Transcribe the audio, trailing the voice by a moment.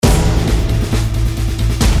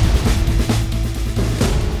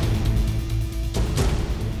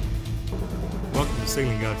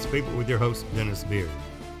Sealing God's People with your host, Dennis Beard.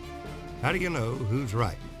 How do you know who's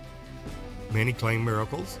right? Many claim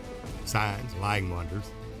miracles, signs, lying wonders,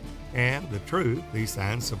 and the truth, these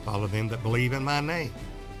signs shall follow them that believe in my name.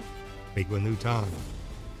 Speak with new tongues.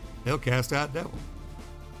 They'll cast out devils.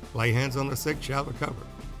 Lay hands on the sick shall recover.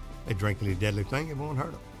 They drink any deadly thing, it won't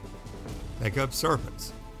hurt them. Take up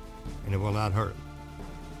serpents, and it will not hurt them.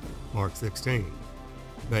 Mark 16.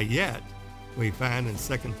 But yet, we find in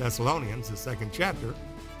 2 Thessalonians, the 2nd chapter,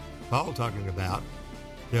 Paul talking about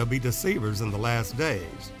there'll be deceivers in the last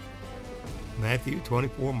days. Matthew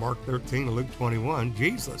 24, Mark 13, and Luke 21,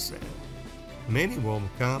 Jesus said, many will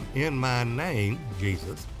come in my name,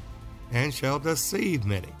 Jesus, and shall deceive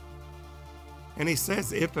many. And he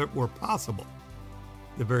says if it were possible,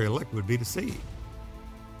 the very elect would be deceived.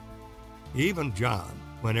 Even John,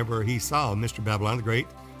 whenever he saw Mystery Babylon the Great,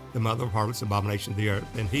 the mother of harlots, abomination of the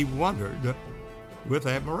earth, and he wondered with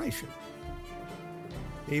admiration.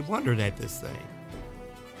 He wondered at this thing.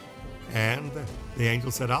 And the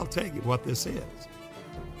angel said, I'll tell you what this is.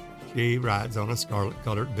 She rides on a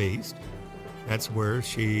scarlet-colored beast. That's where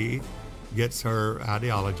she gets her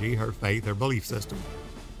ideology, her faith, her belief system.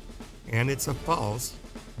 And it's a false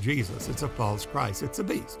Jesus. It's a false Christ. It's a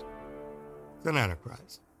beast. It's an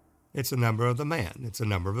antichrist. It's a number of the man. It's a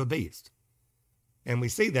number of a beast. And we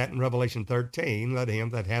see that in Revelation 13, let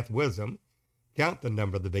him that hath wisdom count the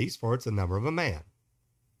number of the beast, for it's the number of a man.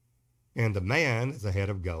 And the man is a head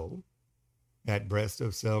of gold, that breast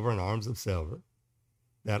of silver and arms of silver,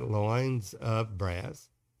 that loins of brass,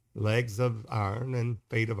 legs of iron, and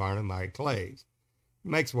feet of iron and mighty clays.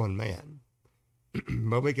 Makes one man.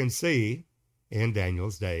 But we can see in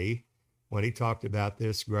Daniel's day, when he talked about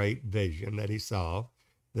this great vision that he saw,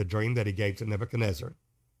 the dream that he gave to Nebuchadnezzar,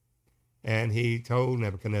 and he told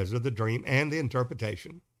Nebuchadnezzar the dream and the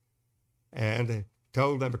interpretation, and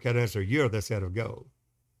told Nebuchadnezzar, you're this head of gold.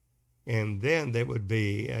 And then there would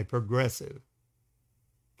be a progressive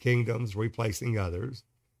kingdoms replacing others.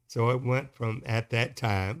 So it went from, at that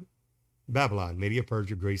time, Babylon, Media,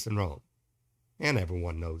 Persia, Greece, and Rome. And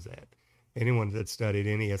everyone knows that. Anyone that studied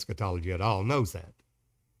any eschatology at all knows that.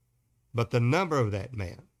 But the number of that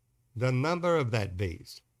man, the number of that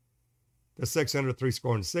beast, the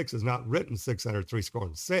 666 is not written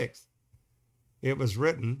 666. It was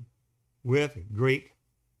written with Greek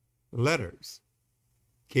letters.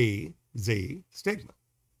 Chi, Z, stigma.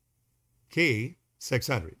 Chi,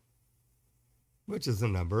 600, which is the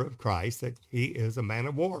number of Christ, that he is a man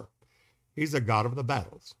of war. He's a God of the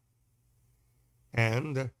battles.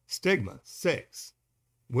 And stigma, 6,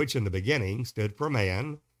 which in the beginning stood for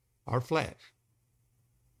man, or flesh.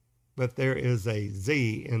 But there is a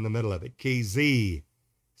Z in the middle of it, Chi, Z,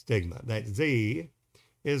 stigma. That Z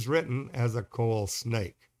is written as a coiled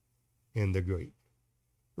snake in the Greek,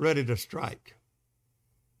 ready to strike.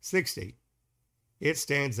 60, it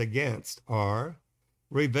stands against or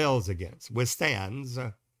rebels against, withstands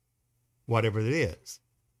whatever it is.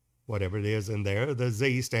 Whatever it is in there, the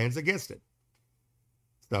Z stands against it.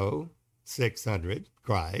 So 600,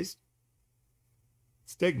 Christ.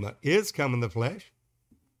 Stigma is come in the flesh.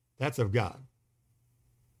 That's of God.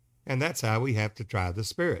 And that's how we have to try the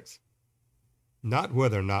spirits. Not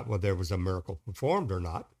whether or not there was a miracle performed or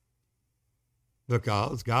not.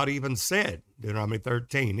 Because God even said, Deuteronomy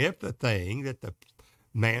 13, if the thing that the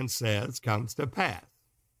man says comes to pass,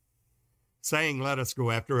 saying, let us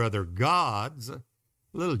go after other gods,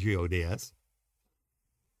 little gods,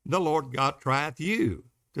 the Lord God trieth you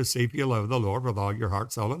to see if you love the Lord with all your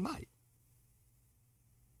heart, soul, and might.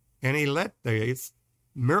 And he let these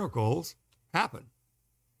miracles happen.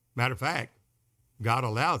 Matter of fact, God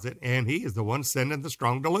allows it, and he is the one sending the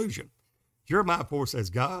strong delusion. Jeremiah 4 says,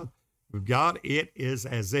 God, it is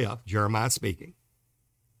as if, Jeremiah speaking,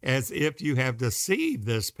 as if you have deceived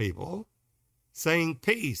this people, saying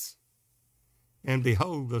peace. And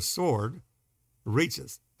behold, the sword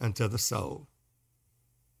reaches unto the soul.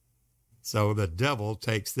 So the devil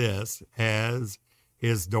takes this as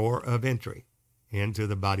his door of entry into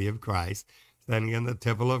the body of Christ, standing in the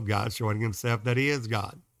temple of God, showing himself that he is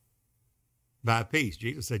God. By peace,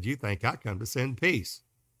 Jesus said, you think I come to send peace,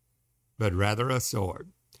 but rather a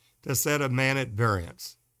sword, to set a man at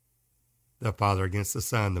variance. The father against the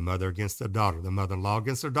son, the mother against the daughter, the mother-in-law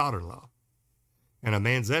against her daughter-in-law. And a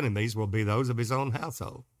man's enemies will be those of his own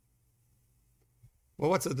household.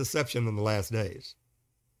 Well, what's a deception in the last days?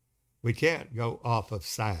 We can't go off of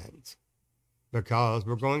signs, because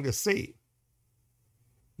we're going to see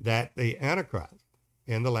that the Antichrist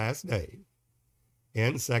in the last days,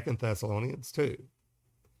 in 2 Thessalonians 2,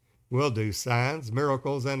 will do signs,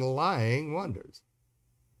 miracles, and lying wonders.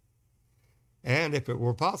 And if it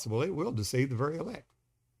were possible, it will deceive the very elect.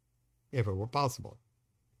 If it were possible.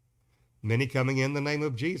 Many coming in the name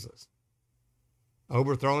of Jesus,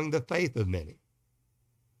 overthrowing the faith of many.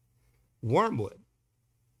 Wormwood,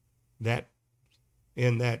 that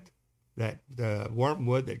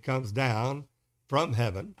wormwood that comes down from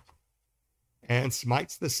heaven and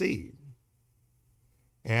smites the seed.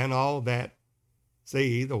 And all that,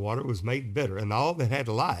 see, the water was made bitter, and all that had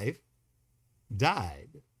life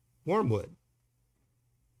died. Wormwood.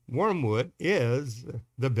 Wormwood is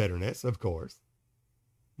the bitterness, of course,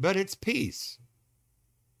 but it's peace.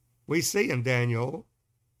 We see in Daniel,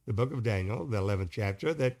 the book of Daniel, the 11th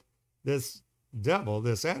chapter, that this devil,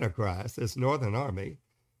 this Antichrist, this northern army,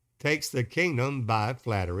 takes the kingdom by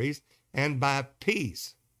flatteries and by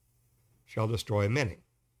peace shall destroy many.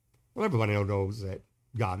 Well, everybody knows that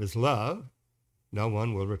God is love. No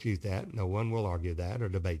one will refute that. No one will argue that or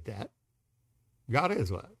debate that. God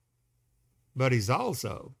is love. But he's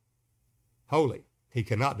also holy. He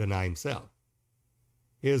cannot deny himself.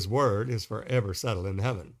 His word is forever settled in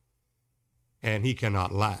heaven. And he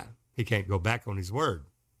cannot lie. He can't go back on his word.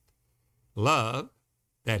 Love,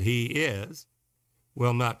 that he is,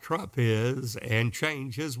 will not trump his and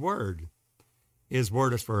change his word. His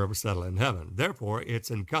word is forever settled in heaven. Therefore,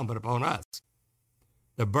 it's incumbent upon us.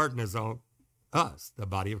 The burden is on us, the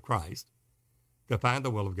body of Christ, to find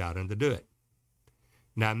the will of God and to do it.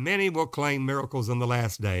 Now, many will claim miracles in the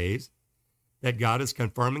last days, that God is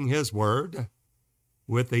confirming his word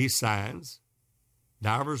with these signs,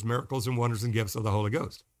 divers, miracles, and wonders and gifts of the Holy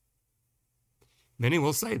Ghost. Many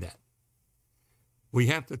will say that. We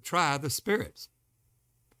have to try the spirits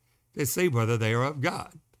to see whether they are of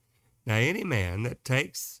God. Now, any man that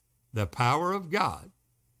takes the power of God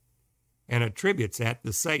and attributes that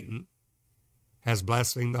to Satan has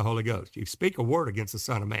blasphemed the Holy Ghost. You speak a word against the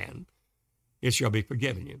Son of Man, it shall be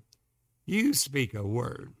forgiven you. You speak a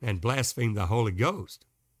word and blaspheme the Holy Ghost,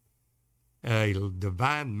 a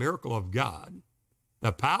divine miracle of God,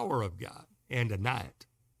 the power of God, and deny it,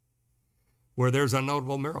 where there's a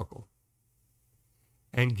notable miracle,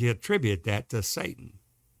 and attribute that to Satan.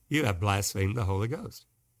 You have blasphemed the Holy Ghost.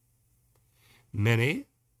 Many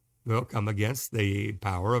will come against the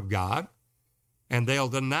power of God, and they'll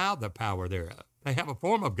deny the power thereof. They have a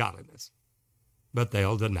form of godliness, but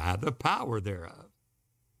they'll deny the power thereof.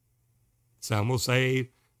 Some will say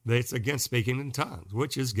that it's against speaking in tongues,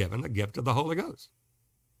 which is given the gift of the Holy Ghost.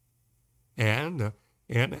 And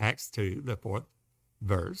in Acts 2, the 4th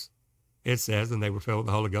verse, it says, and they were filled with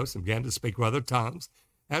the Holy Ghost and began to speak with other tongues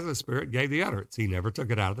as the Spirit gave the utterance. He never took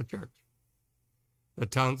it out of the church. The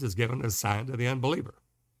tongues is given as a sign to the unbeliever.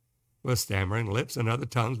 With stammering lips and other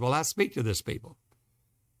tongues will I speak to this people.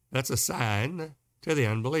 That's a sign to the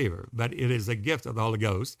unbeliever, but it is a gift of the Holy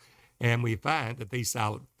Ghost. And we find that these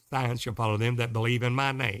signs shall follow them that believe in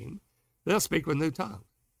my name. They'll speak with new tongues.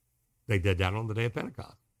 They did that on the day of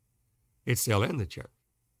Pentecost. It's still in the church.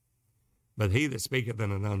 But he that speaketh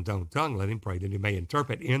in an unknown tongue, let him pray that he may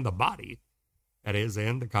interpret in the body, that is,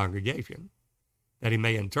 in the congregation, that he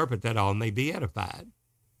may interpret that all may be edified.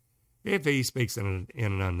 If he speaks in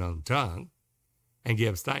an unknown tongue and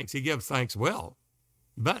gives thanks, he gives thanks well,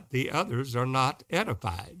 but the others are not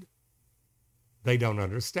edified. They don't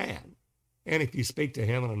understand. And if you speak to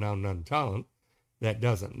him in an unknown tongue that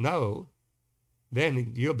doesn't know,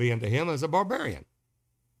 then you'll be unto him as a barbarian,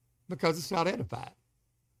 because it's not edified.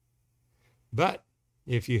 But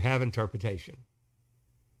if you have interpretation,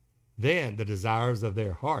 then the desires of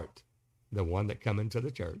their heart, the one that come into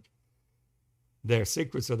the church, their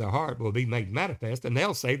secrets of their heart will be made manifest, and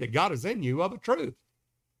they'll say that God is in you of a truth.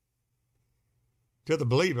 To the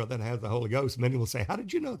believer that has the Holy Ghost, many will say, how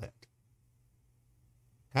did you know that?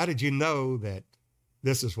 How did you know that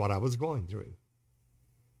this is what I was going through?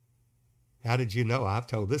 How did you know? I've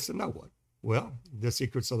told this to no one. Well, the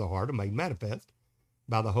secrets of the heart are made manifest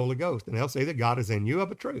by the Holy Ghost, and they'll say that God is in you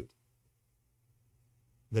of a truth.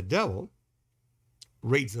 The devil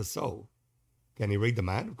reads the soul. Can he read the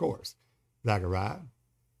mind? Of course. Zechariah,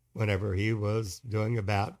 whenever he was doing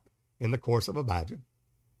about in the course of Abijah,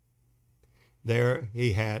 there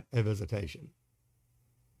he had a visitation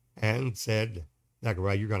and said,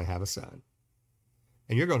 Zechariah, you're going to have a son,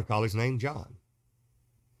 and you're going to call his name John.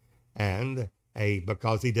 And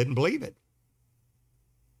because he didn't believe it.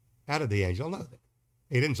 How did the angel know that?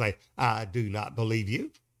 He didn't say, I do not believe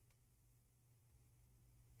you.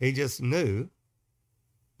 He just knew,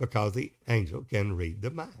 because the angel can read the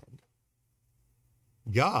mind.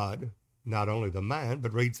 God, not only the mind,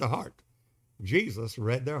 but reads the heart. Jesus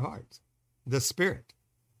read their hearts, the spirit.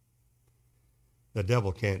 The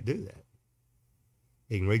devil can't do that.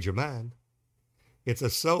 He can read your mind. It's a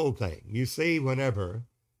soul thing. You see, whenever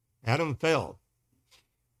Adam fell,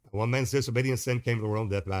 one man's disobedience, sin came to the world,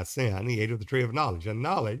 death by sin. He ate of the tree of knowledge. And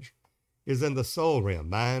knowledge is in the soul realm,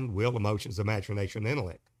 mind, will, emotions, imagination,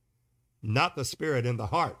 intellect, not the spirit in the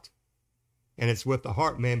heart. And it's with the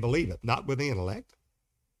heart man believeth, not with the intellect,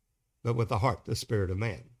 but with the heart, the spirit of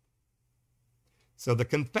man. So the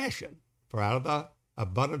confession, for out of the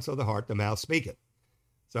abundance of the heart, the mouth speaketh.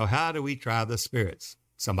 So how do we try the spirits?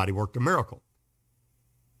 Somebody worked a miracle.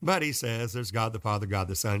 But he says there's God the Father, God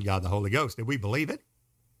the Son, God the Holy Ghost. Did we believe it?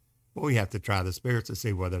 Well, we have to try the spirits to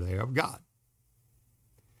see whether they are of God.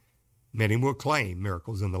 Many will claim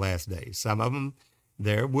miracles in the last days. Some of them,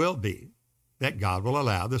 there will be that God will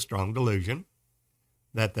allow the strong delusion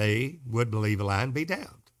that they would believe a lie and be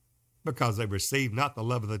damned because they received not the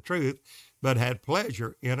love of the truth, but had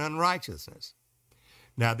pleasure in unrighteousness.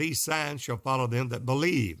 Now these signs shall follow them that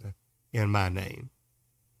believe in my name.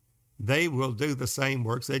 They will do the same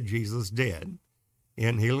works that Jesus did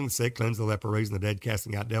in healing the sick, cleanse the leper, raising the dead,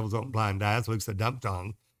 casting out devils, open blind eyes, loose the dumb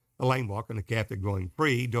tongue, the lame walk, and the captive going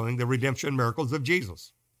free, doing the redemption miracles of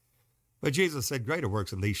Jesus. But Jesus said, greater works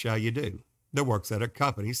than these shall you do, the works that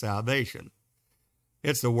accompany salvation.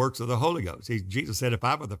 It's the works of the Holy Ghost. Jesus said, if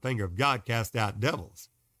I with the finger of God cast out devils,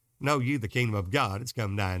 know you the kingdom of God, it's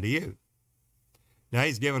come nigh unto you. Now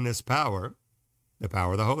he's given this power, the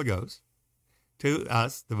power of the Holy Ghost, to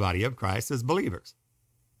us, the body of Christ, as believers.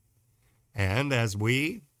 And as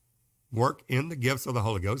we work in the gifts of the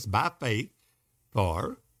Holy Ghost by faith,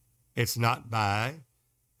 for it's not by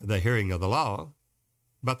the hearing of the law,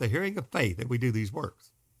 but the hearing of faith that we do these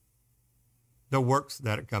works. The works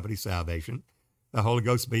that accompany salvation, the Holy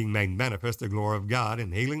Ghost being made manifest, the glory of God,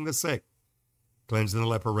 and healing the sick, cleansing the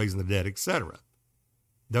leper, raising the dead, etc.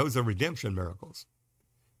 Those are redemption miracles.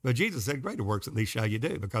 But Jesus said, greater works than these shall you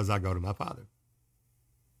do, because I go to my Father.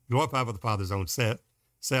 Glorified with the Father's own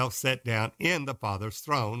self, set down in the Father's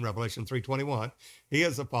throne, Revelation 3:21. He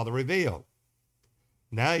is the Father revealed.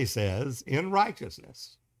 Now he says, in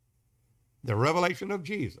righteousness, the revelation of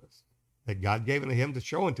Jesus, that God gave unto him to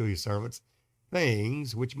show unto his servants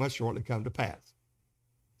things which must shortly come to pass.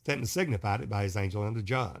 Sent and signified it by his angel unto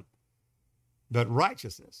John. But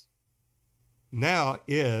righteousness now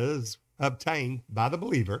is obtained by the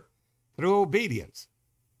believer through obedience.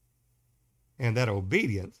 And that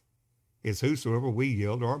obedience is whosoever we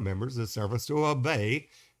yield our members as servants to obey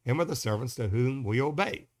him, are the servants to whom we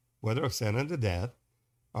obey, whether of sin unto death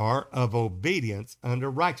or of obedience unto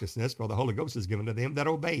righteousness, for the Holy Ghost is given to them that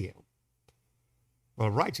obey him.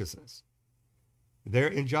 Well, righteousness. There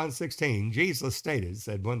in John 16, Jesus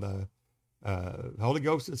said, when the Holy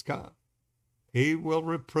Ghost has come, he will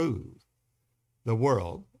reprove the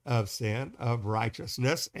world of sin, of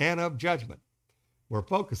righteousness, and of judgment. We're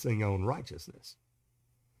focusing on righteousness.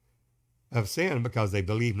 Of sin, because they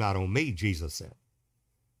believe not on me, Jesus said.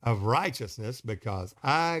 Of righteousness, because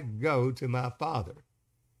I go to my Father.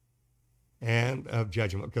 And of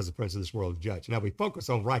judgment, because the prince of this world is judged. Now we focus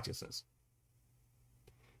on righteousness,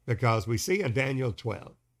 because we see in Daniel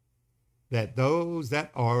 12 that those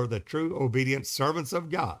that are the true obedient servants of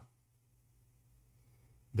God,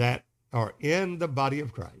 that are in the body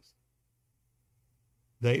of Christ,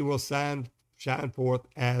 they will shine forth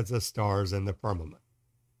as the stars in the firmament,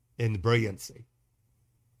 in brilliancy,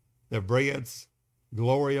 the brilliance,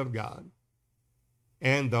 glory of God.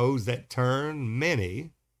 And those that turn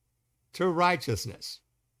many to righteousness.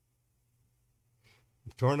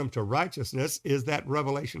 Turn them to righteousness is that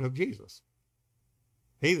revelation of Jesus.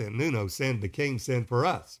 He that knew no sin became sin for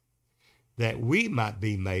us, that we might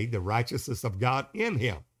be made the righteousness of God in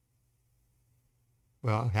him.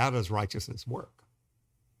 Well, how does righteousness work?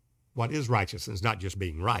 What is righteousness? Not just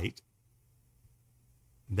being right.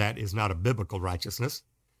 That is not a biblical righteousness,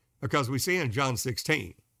 because we see in John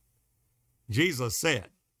 16, Jesus said,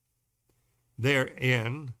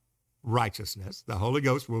 therein righteousness, the Holy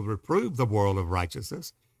Ghost will reprove the world of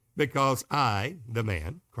righteousness, because I, the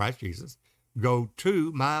man, Christ Jesus, go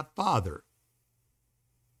to my Father.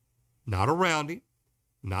 Not around him,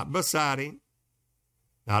 not beside him,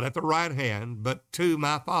 not at the right hand, but to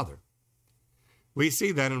my Father. We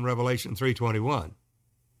see that in Revelation 3:21.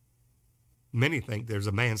 Many think there's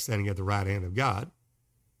a man standing at the right hand of God,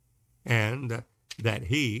 and that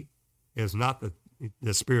he is not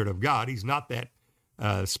the Spirit of God. He's not that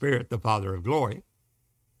Spirit, the Father of glory,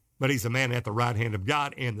 but he's a man at the right hand of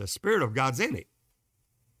God, and the Spirit of God's in him.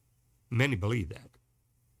 Many believe that.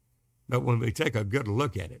 But when we take a good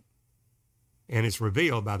look at it, and it's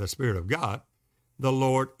revealed by the Spirit of God, the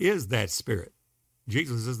Lord is that Spirit.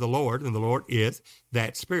 Jesus is the Lord, and the Lord is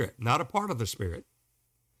that Spirit, not a part of the Spirit.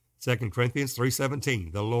 2 Corinthians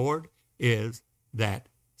 3:17, the Lord is that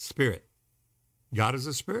spirit. God is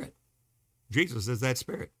a spirit. Jesus is that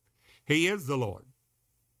spirit. He is the Lord.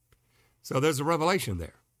 So there's a revelation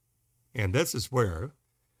there. And this is where,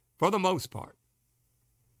 for the most part,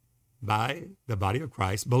 by the body of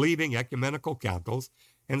Christ, believing ecumenical councils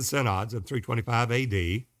and synods of 325 AD,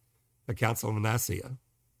 the Council of Nicaea,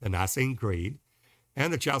 the Nicene Creed,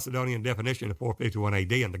 and the Chalcedonian definition of 451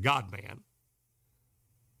 AD and the God-man,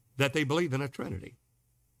 that they believe in a Trinity.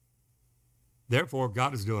 Therefore,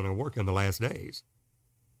 God is doing a work in the last days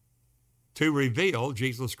to reveal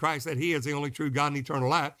Jesus Christ, that he is the only true God and eternal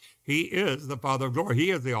life. He is the Father of glory. He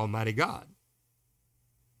is the Almighty God.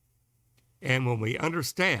 And when we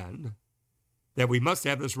understand that we must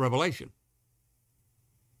have this revelation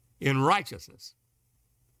in righteousness,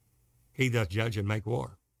 he doth judge and make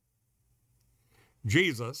war.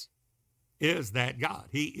 Jesus is that God.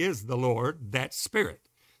 He is the Lord, that Spirit.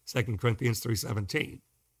 2 Corinthians 3:17.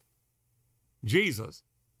 Jesus,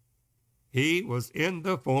 he was in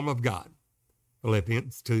the form of God.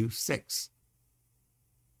 Philippians 2:6.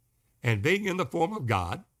 And being in the form of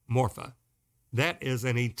God, morpha, that is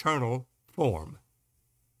an eternal form.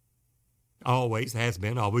 Always has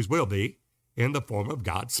been, always will be, in the form of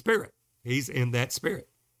God's Spirit. He's in that Spirit.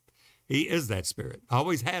 He is that Spirit.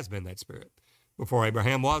 Always has been that Spirit. Before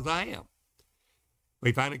Abraham was, I am.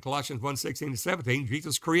 We find in Colossians 1:16-17,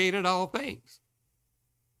 Jesus created all things.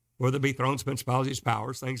 Whether it be thrones, principalities,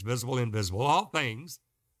 powers, things visible, invisible, all things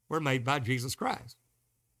were made by Jesus Christ.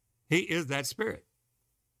 He is that Spirit.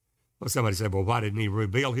 Well, somebody said, well, why didn't he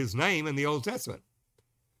reveal his name in the Old Testament?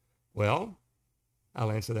 Well,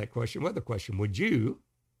 I'll answer that question with a question. Would you,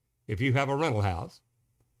 if you have a rental house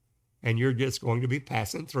and you're just going to be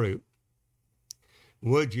passing through,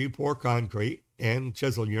 would you pour concrete and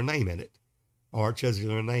chisel your name in it, or chisel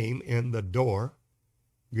your name in the door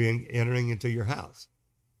entering into your house?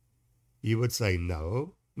 You would say,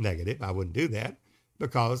 no, negative, I wouldn't do that,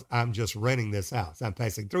 because I'm just renting this house. I'm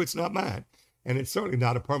passing through. It's not mine. And it's certainly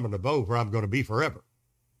not a permanent abode where I'm going to be forever.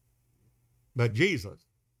 But Jesus,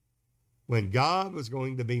 when God was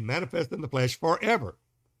going to be manifest in the flesh forever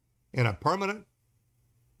in a permanent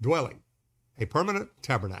dwelling, a permanent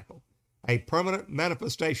tabernacle, a permanent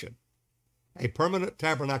manifestation, a permanent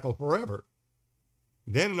tabernacle forever,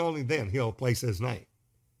 then and only then he'll place his name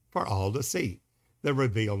for all to see. The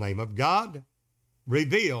revealed name of God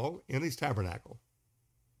revealed in his tabernacle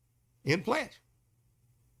in flesh.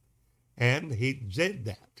 And he did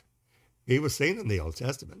that. He was seen in the Old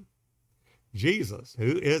Testament. Jesus,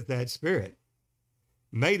 who is that Spirit,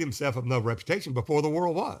 made himself of no reputation before the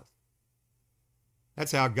world was.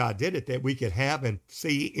 That's how God did it, that we could have and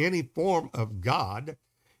see any form of God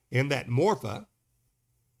in that morpha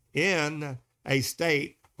in a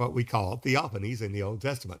state, what we call theophanies in the Old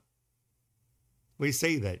Testament. We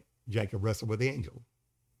see that Jacob wrestled with the angel.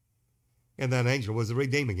 And that angel was a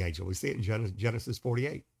redeeming angel. We see it in Genesis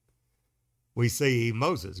 48. We see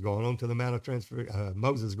Moses going on to the Mount of Transfiguration,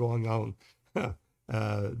 Moses going on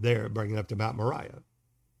there, bringing up to Mount Moriah,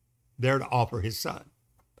 there to offer his son,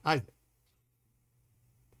 Isaac.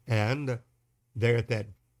 And there at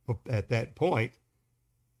that point,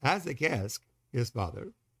 Isaac asked his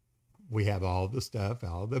father, we have all the stuff,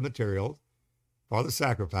 all the materials for the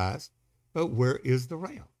sacrifice, but where is the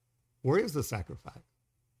ram? Where is the sacrifice?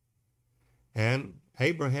 And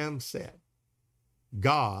Abraham said,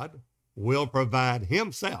 God will provide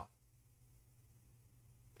himself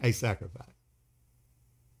a sacrifice.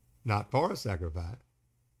 Not for a sacrifice,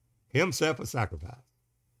 himself a sacrifice.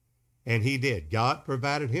 And he did. God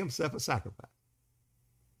provided himself a sacrifice.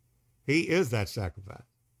 He is that sacrifice.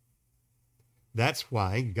 That's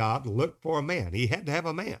why God looked for a man. He had to have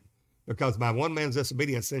a man, because by one man's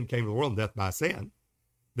disobedience, sin came to the world, and death by sin.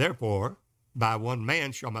 Therefore, by one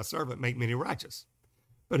man shall my servant make many righteous.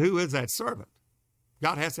 But who is that servant?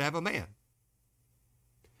 God has to have a man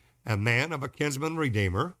of a kinsman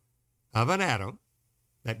redeemer, of an Adam,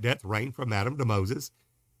 that death reigned from Adam to Moses,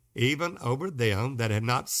 even over them that had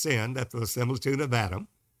not sinned after the similitude of Adam,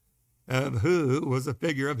 who was a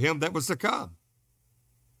figure of him that was to come.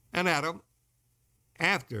 An Adam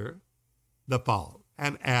after the fall,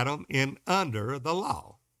 an Adam in under the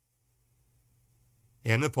law.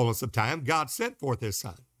 In the fullness of time, God sent forth his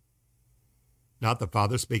son. Not the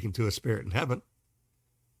Father speaking to a spirit in heaven.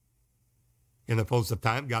 In the fullness of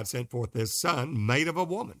time, God sent forth his son, made of a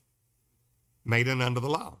woman, made in under the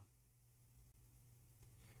law.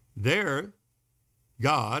 There,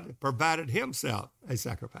 God provided himself a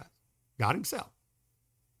sacrifice. God himself.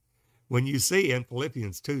 When you see in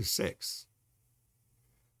Philippians 2:6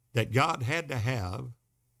 that God had to have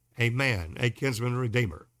a man, a kinsman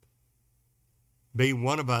redeemer, be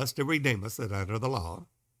one of us to redeem us that under the law.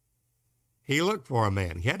 He looked for a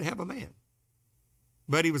man. He had to have a man.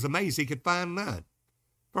 But he was amazed he could find none.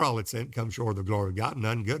 For all had sinned, come short of the glory of God,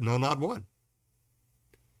 none good, no, not one.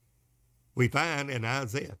 We find in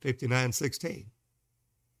Isaiah 59:16.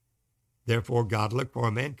 Therefore God looked for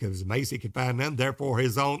a man because he was amazed he could find none. Therefore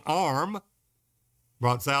his own arm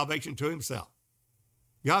brought salvation to himself.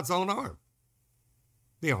 God's own arm.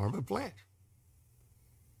 The arm of flesh.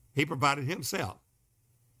 He provided himself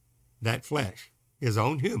that flesh, his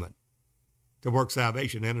own human, to work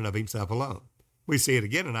salvation in and of himself alone. We see it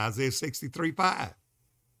again in Isaiah 63:5.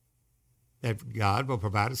 That God will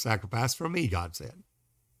provide a sacrifice for me, God said.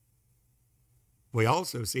 We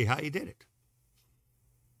also see how he did it.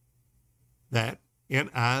 That in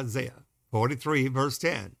Isaiah 43, verse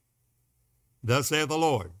 10, thus saith the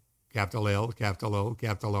Lord, capital L, capital O,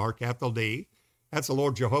 capital R, capital D. That's the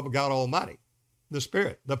Lord Jehovah God Almighty, the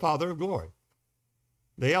Spirit, the Father of glory,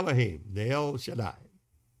 the Elohim, the El Shaddai.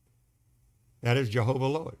 That is Jehovah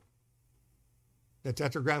Lord, the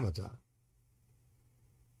Tetragrammaton.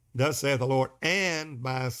 Thus saith the Lord, and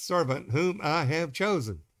my servant whom I have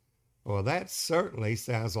chosen. Well, that certainly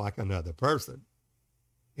sounds like another person.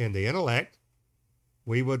 In the intellect,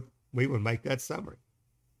 we would make that summary.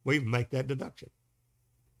 We would make that deduction.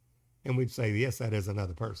 And we'd say, yes, that is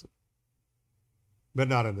another person. But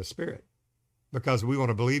not in the spirit. Because we want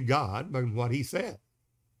to believe God and what he said.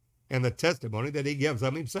 And the testimony that he gives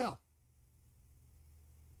of himself.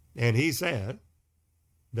 And he said,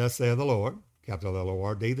 thus saith the Lord, capital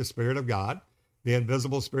L-O-R-D, the Spirit of God, the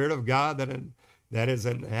invisible Spirit of God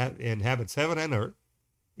that inhabits heaven and earth,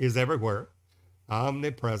 is everywhere,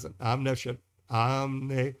 omnipresent, omniscient,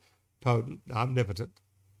 omnipotent, omnipotent.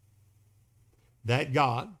 That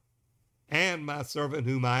God and my servant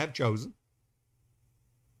whom I have chosen,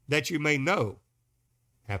 that you may know,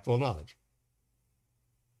 have full knowledge,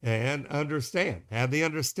 and understand, have the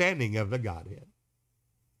understanding of the Godhead.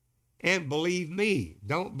 And believe me.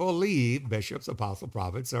 Don't believe bishops, apostles,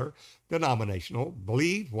 prophets, or denominational.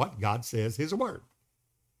 Believe what God says, his word.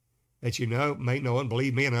 That you may know and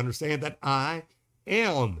believe me and understand that I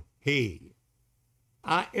am he.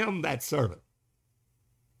 I am that servant.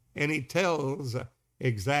 And he tells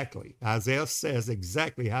exactly, Isaiah says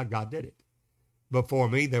exactly how God did it. Before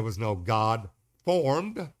me there was no God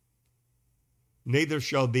formed, neither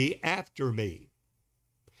shall be after me.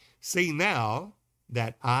 See now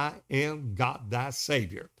that I am God thy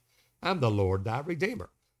Savior. I'm the Lord thy Redeemer.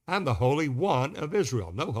 I'm the Holy One of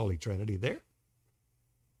Israel. No Holy Trinity there.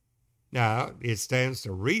 Now, it stands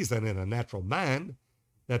to reason in a natural mind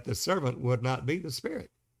that the servant would not be the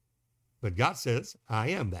Spirit. But God says, I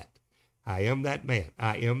am that. I am that man.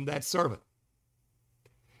 I am that servant.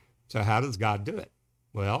 So how does God do it?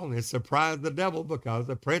 Well, it surprised the devil because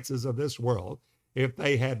the princes of this world, if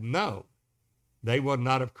they had known, they would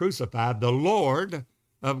not have crucified the Lord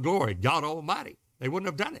of glory, God Almighty. They wouldn't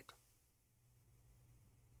have done it.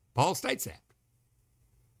 Paul states that.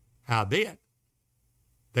 Howbeit,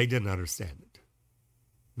 they didn't understand it.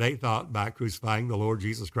 They thought by crucifying the Lord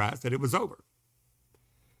Jesus Christ that it was over.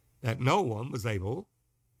 That no one was able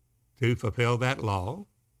to fulfill that law.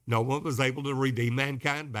 No one was able to redeem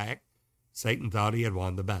mankind back. Satan thought he had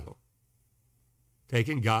won the battle.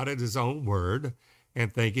 Taking God at his own word,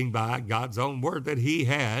 and thinking by God's own word that he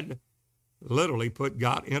had literally put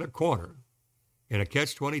God in a corner, in a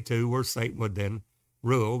catch-22 where Satan would then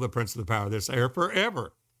rule, the prince of the power of this air,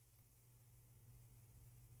 forever.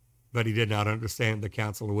 But he did not understand the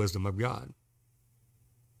counsel and wisdom of God.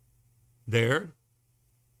 There,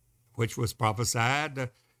 which was prophesied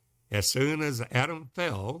as soon as Adam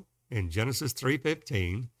fell in Genesis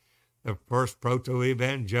 3:15, the first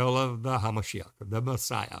proto-evangel of the Hamashiach, the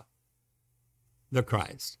Messiah, the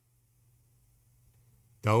Christ.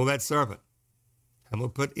 Told that servant, I'm going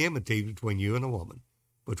to put enmity between you and the woman,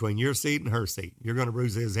 between your seed and her seed. You're going to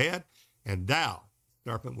bruise his head, and thou,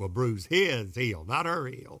 serpent, will bruise his heel, not her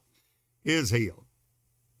heel, his heel.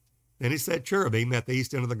 Then he set cherubim at the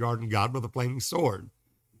east end of the garden of God with a flaming sword,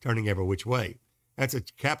 turning every which way. That's a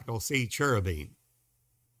capital C cherubim,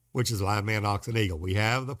 which is lion, man, ox, and eagle. We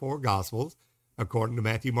have the four Gospels, according to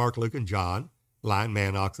Matthew, Mark, Luke, and John, lion,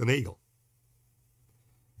 man, ox, and eagle.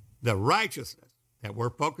 The righteousness that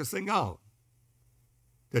we're focusing on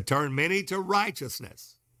to turn many to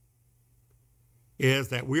righteousness is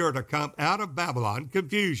that we are to come out of Babylon,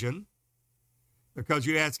 confusion, because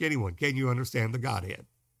you ask anyone, can you understand the Godhead?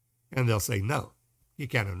 And they'll say, no, you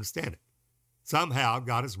can't understand it. Somehow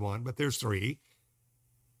God is one, but there's three,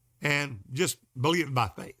 and just believe it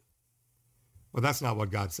by faith. Well, that's not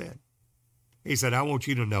what God said. He said, I want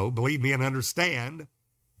you to know, believe me, and understand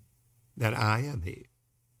that I am he.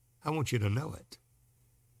 I want you to know it.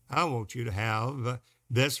 I want you to have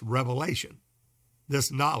this revelation,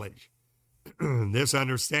 this knowledge, this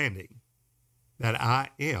understanding that I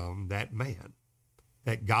am that man,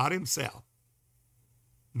 that God himself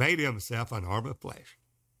made himself an arm of flesh.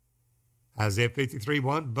 Isaiah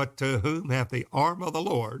 53:1, but to whom hath the arm of the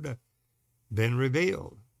Lord been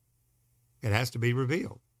revealed? It has to be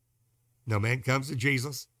revealed. No man comes to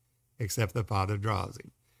Jesus except the Father draws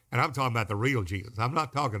him. And I'm talking about the real Jesus. I'm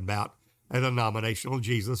not talking about a denominational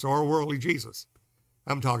Jesus or a worldly Jesus.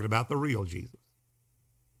 I'm talking about the real Jesus.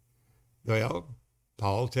 Well,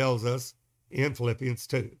 Paul tells us in Philippians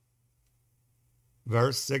 2,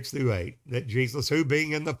 verse 6 through 8, that Jesus, who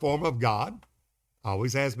being in the form of God,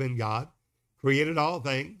 always has been God, created all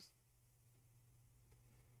things,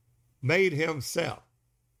 made himself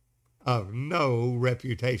of no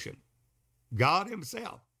reputation. God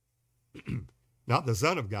himself, not the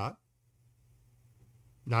Son of God,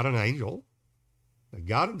 not an angel, but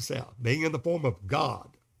God himself, being in the form of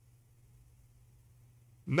God,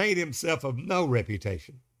 made himself of no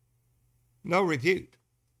reputation, no repute.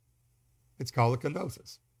 It's called a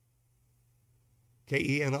kenosis.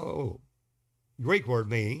 Kenoo. Greek word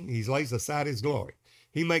meaning he lays aside his glory.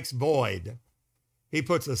 He makes void. He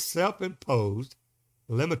puts a self-imposed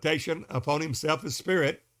limitation upon himself as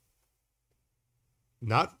spirit,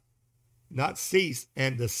 not cease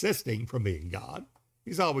and desisting from being God.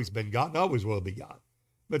 He's always been God and always will be God.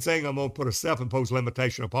 But saying I'm going to put a self-imposed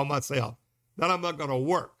limitation upon myself that I'm not going to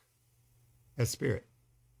work as spirit.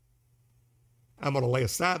 I'm going to lay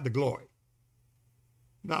aside the glory,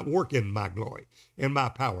 not work in my glory, in my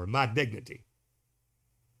power, my dignity.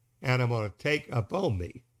 And I'm going to take upon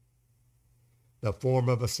me the form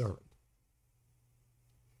of a servant.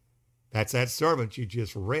 That's that servant you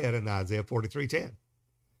just read in Isaiah 43:10.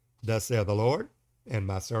 Thus saith the Lord, and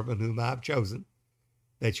my servant whom I have chosen,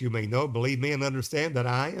 that you may know, believe me, and understand that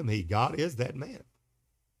I am he. God is that man.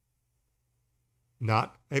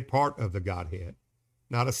 Not a part of the Godhead,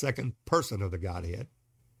 not a second person of the Godhead,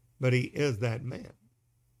 but he is that man.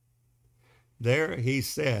 There he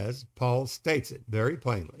says, Paul states it very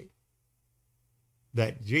plainly,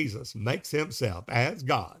 that Jesus makes himself as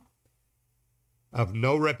God of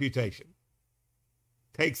no reputation,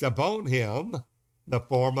 takes upon him the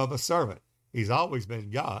form of a servant. He's always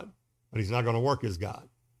been God, but he's not going to work as God.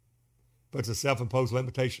 Puts a self-imposed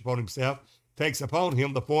limitation upon himself, takes upon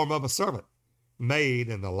him the form of a servant, made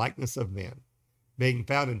in the likeness of men. Being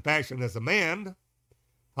found in fashion as a man,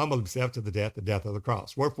 humbled himself to the death of the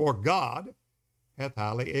cross. Wherefore God hath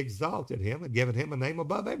highly exalted him and given him a name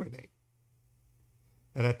above every name.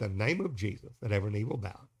 And at the name of Jesus, that every knee will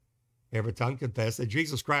bow, every tongue confess that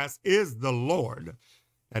Jesus Christ is the Lord,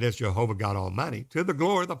 that is Jehovah God Almighty, to the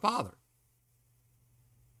glory of the Father.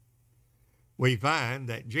 We find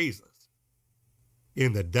that Jesus,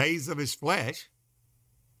 in the days of his flesh,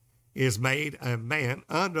 is made a man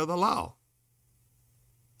under the law.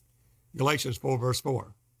 Galatians 4, verse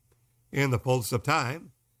 4. In the fullness of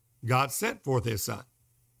time, God sent forth his Son,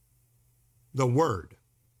 the Word.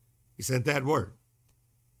 He sent that Word,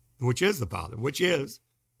 which is the Father, which is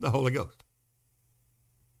the Holy Ghost,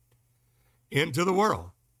 into the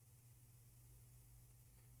world,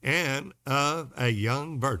 and of a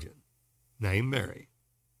young virgin named Mary,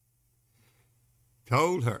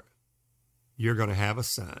 told her, you're going to have a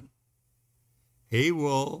son. He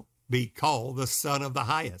will be called the Son of the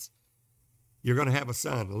Highest. You're going to have a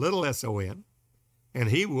son, little S-O-N, and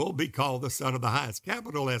he will be called the Son of the Highest,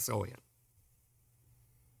 capital S-O-N.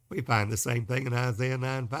 We find the same thing in Isaiah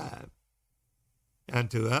 9:5.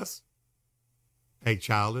 Unto us a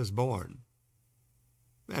child is born.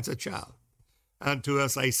 That's a child. Unto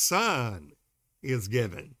us a son is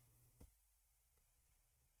given,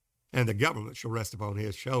 and the government shall rest upon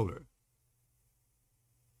his shoulder.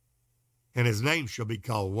 And his name shall be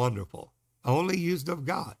called Wonderful, only used of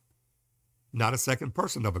God, not a second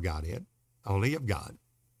person of a Godhead, only of God.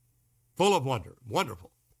 Full of wonder,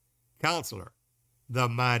 wonderful, Counselor, the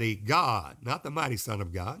mighty God, not the mighty Son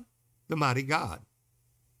of God, the mighty God.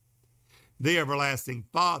 The everlasting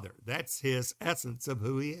Father, that's his essence of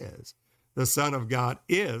who he is. The Son of God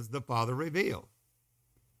is the Father revealed,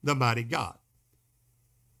 the mighty God,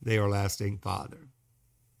 the everlasting Father,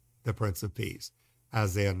 the Prince of Peace.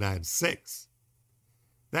 Isaiah 9:6.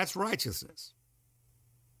 That's righteousness.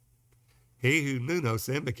 He who knew no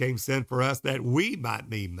sin became sin for us that we might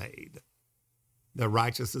be made the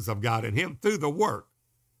righteousness of God in him through the work,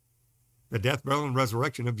 the death, burial, and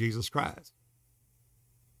resurrection of Jesus Christ.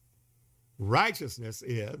 Righteousness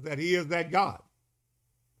is that he is that God.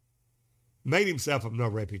 Made himself of no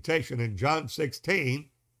reputation. In John 16,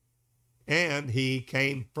 and he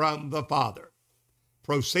came from the Father,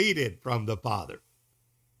 proceeded from the Father.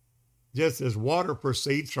 Just as water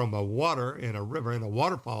proceeds from a water in a river, in a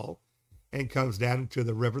waterfall, and comes down into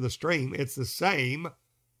the river, the stream, it's the same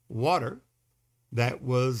water that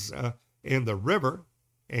was in the river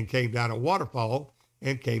and came down a waterfall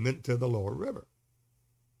and came into the lower river.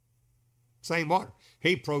 Same water.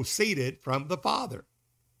 He proceeded from the Father.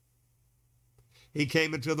 He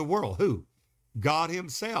came into the world. Who? God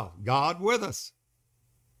himself. God with us.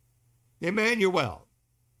 Emmanuel.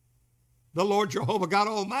 The Lord Jehovah God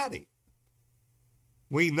Almighty.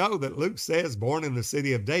 We know that Luke says, born in the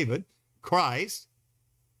city of David, Christ,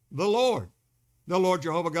 the Lord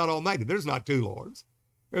Jehovah God Almighty. There's not two Lords.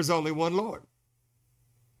 There's only one Lord.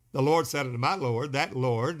 The Lord said unto my Lord, that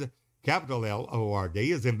Lord, capital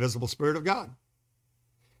L-O-R-D, is the invisible Spirit of God.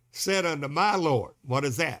 Said unto my Lord, what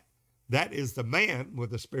is that? That is the man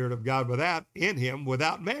with the Spirit of God in him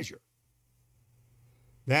without measure.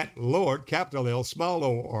 That Lord, capital L, small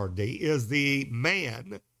o-r-d, is the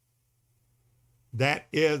man that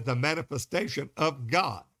is the manifestation of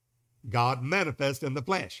God. God manifest in the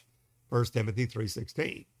flesh. 1 Timothy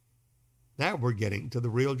 3:16. Now we're getting to the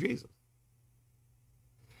real Jesus.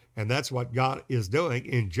 And that's what God is doing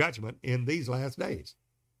in judgment in these last days.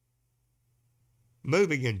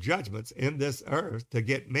 Moving in judgments in this earth to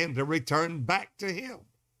get men to return back to him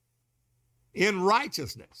in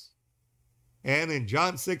righteousness. And in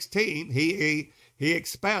John 16, he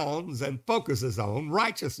expounds and focuses on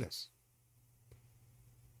righteousness.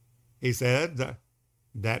 He said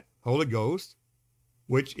that Holy Ghost,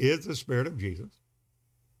 which is the Spirit of Jesus,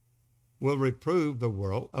 will reprove the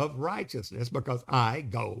world of righteousness because I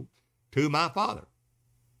go to my Father.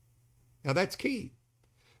 Now that's key.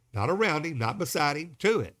 Not around him, not beside him,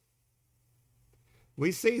 to it.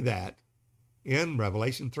 We see that in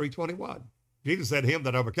Revelation 3:21. Jesus said, him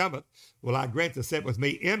that overcometh will I grant to sit with me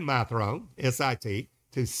in my throne, S-I-T,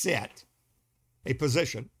 to sit, a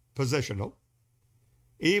position, positional,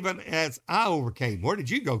 even as I overcame. Where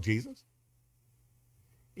did you go, Jesus?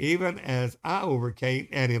 Even as I overcame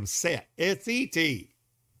and am set, S-E-T,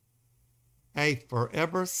 a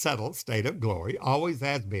forever settled state of glory, always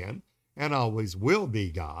has been and always will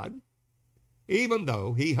be God, even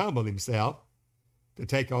though he humbled himself to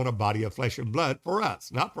take on a body of flesh and blood for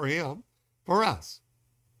us, not for him, for us.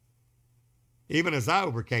 Even as I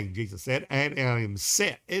overcame, Jesus said, and am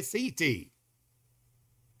set, S-E-T,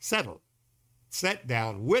 settled, set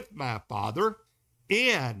down with my Father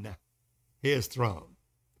in his throne.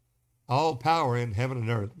 All power in heaven and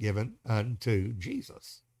earth given unto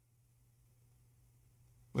Jesus.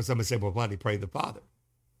 Well, somebody said, well, why did he pray the Father?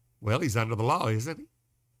 Well, he's under the law, isn't he?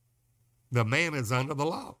 The man is under the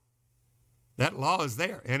law. That law is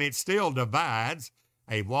there, and it still divides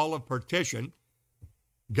a wall of partition,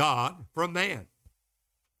 God from man.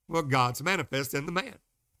 Well, God's manifest in the man.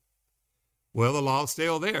 Well, the law's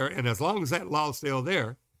still there, and as long as that law's still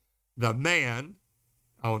there, the man,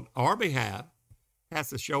 on our behalf, has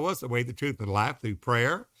to show us the way, the truth, and life through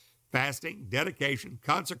prayer, fasting, dedication,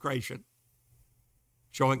 consecration,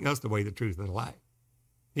 showing us the way, the truth, and the life.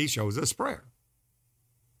 He shows us prayer.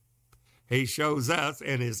 He shows us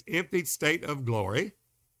in his emptied state of glory.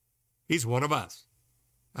 He's one of us,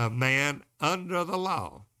 a man under the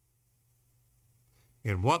law.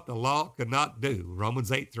 And what the law could not do, Romans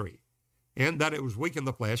 8:3, in that it was weak in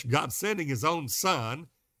the flesh, God sending his own Son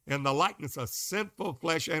in the likeness of sinful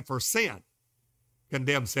flesh, and for sin,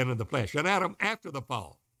 condemned sin in the flesh. And Adam, after the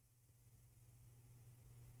fall,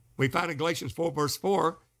 we find in Galatians 4, verse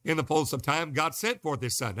 4, in the fullness of time, God sent forth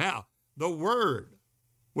his Son. Now, the Word,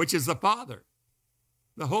 which is the Father,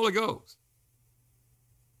 the Holy Ghost,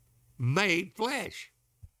 made flesh.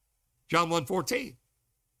 John 1:14.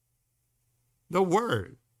 The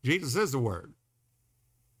Word, Jesus is the Word.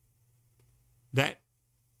 That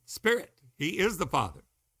Spirit, he is the Father.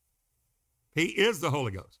 He is the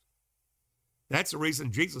Holy Ghost. That's the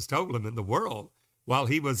reason Jesus told him in the world, while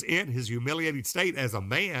he was in his humiliated state as a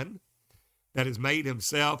man that has made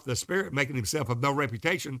himself, the Spirit making himself of no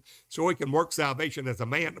reputation, so he can work salvation as a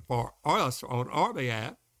man for us on our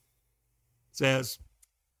behalf, says,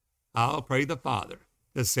 I'll pray the Father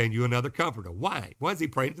to send you another comforter. Why? Why is he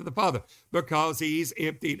praying to the Father? Because he's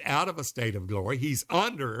emptied out of a state of glory. He's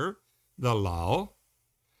under the law,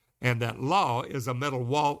 and that law is a metal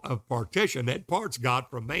wall of partition that parts God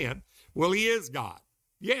from man. Well, he is God.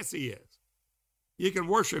 Yes, he is. You can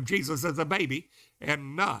worship Jesus as a baby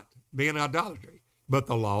and not be in idolatry, but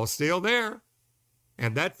the law is still there.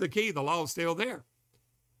 And that's the key. The law is still there.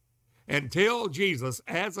 Until Jesus,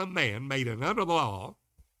 as a man made it under the law,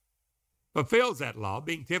 fulfills that law,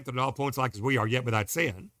 being tempted at all points like as we are, yet without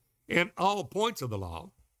sin, in all points of the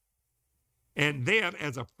law, and then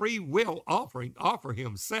as a free will offering, offer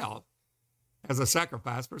himself as a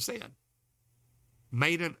sacrifice for sin,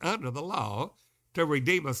 made an under the law to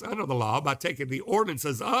redeem us under the law by taking the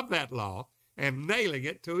ordinances of that law and nailing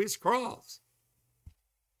it to his cross.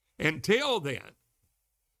 Until then,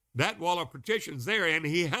 that wall of partition's there, and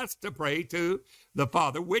he has to pray to the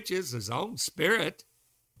Father, which is his own spirit.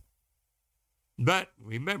 But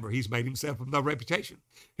remember, he's made himself of no reputation.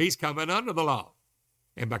 He's coming under the law.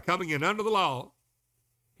 And by coming in under the law,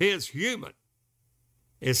 his human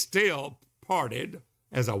is still parted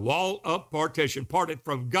as a wall of partition, parted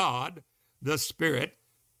from God, the Spirit,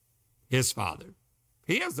 his Father.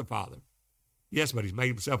 He is the Father. Yes, but he's made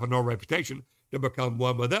himself of no reputation to become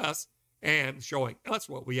one with us and showing us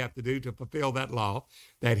what we have to do to fulfill that law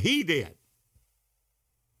that he did,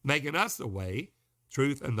 making us the way,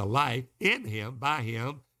 truth, and the life in him, by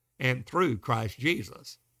him, and through Christ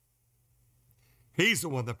Jesus. He's the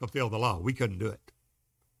one that fulfilled the law. We couldn't do it.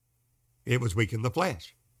 It was weak in the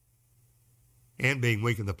flesh. And being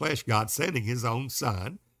weak in the flesh, God sending his own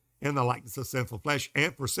Son in the likeness of sinful flesh,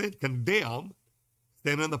 and for sin condemned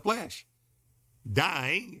sin in the flesh,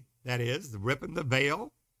 dying, that is, ripping the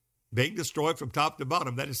veil, being destroyed from top to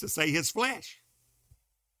bottom, that is to say, his flesh,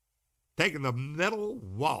 taking the middle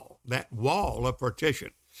wall, that wall of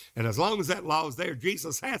partition. And as long as that law is there,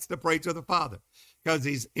 Jesus has to pray to the Father because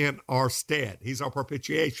he's in our stead. He's our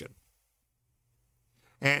propitiation.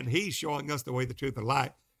 And he's showing us the way, the truth, and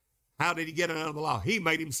life. How did he get out of the law? He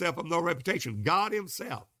made himself of no reputation. God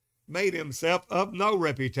himself made himself of no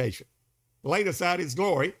reputation, laid aside his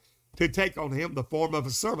glory to take on him the form of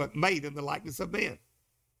a servant made in the likeness of men,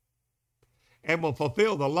 and will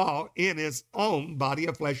fulfill the law in his own body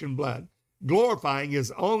of flesh and blood, glorifying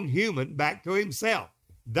his own human back to himself.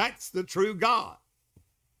 That's the true God.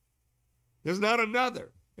 There's not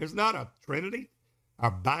another. There's not a Trinity, a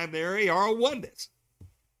binary, or a oneness.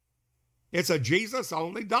 It's a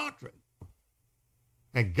Jesus-only doctrine.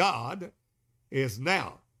 And God is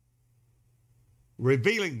now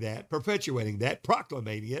revealing that, perpetuating that,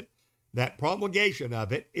 proclaiming it, that promulgation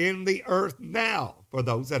of it in the earth now for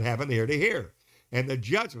those that have an ear to hear. And the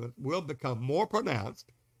judgment will become more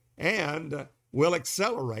pronounced and will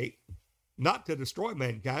accelerate, not to destroy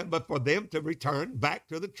mankind, but for them to return back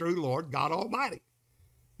to the true Lord God Almighty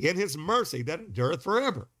in his mercy that endureth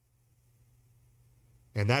forever.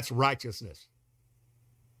 And that's righteousness.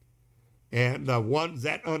 And the ones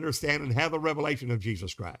that understand and have the revelation of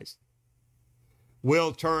Jesus Christ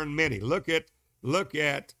will turn many. Look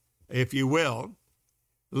at, if you will,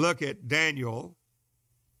 look at Daniel,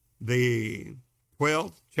 the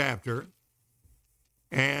 12th chapter,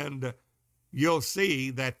 and you'll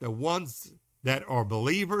see that the ones that are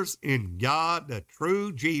believers in God, the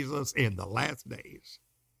true Jesus in the last days,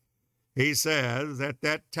 he says at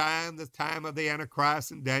that time, the time of the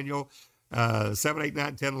Antichrist in Daniel 7, 8,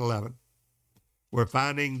 9, 10, 11, we're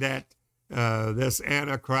finding that this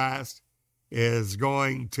Antichrist is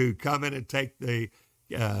going to come in and take the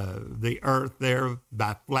earth there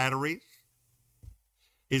by flatteries.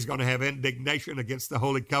 He's going to have indignation against the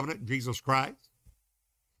Holy Covenant, Jesus Christ.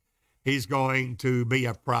 He's going to be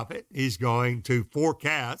a prophet. He's going to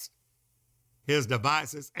forecast his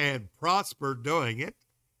devices and prosper doing it.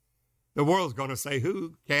 The world's going to say,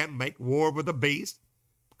 who can make war with the beast?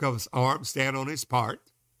 Because arms stand on his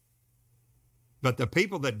part. But the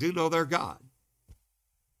people that do know their God,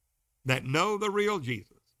 that know the real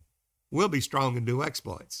Jesus, will be strong and do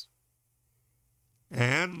exploits.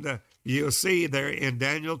 And you'll see there in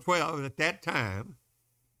Daniel 12, at that time,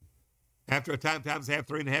 after a time, times half,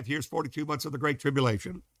 3.5 years, 42 months of the Great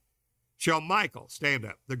Tribulation, shall Michael stand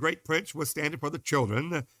up, the great prince withstanding for the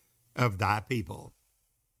children of thy people.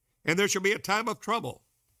 And there shall be a time of trouble,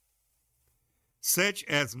 such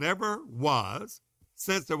as never was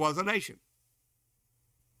since there was a nation.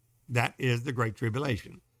 That is the Great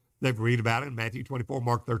Tribulation. They've read about it in Matthew 24,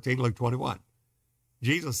 Mark 13, Luke 21.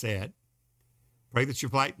 Jesus said, pray that you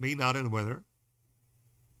fight me not in the winter,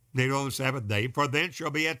 neither on the Sabbath day, for then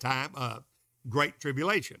shall be a time of great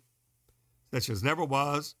tribulation, such as never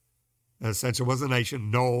was since there was a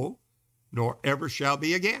nation, no, nor ever shall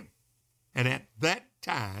be again. And at that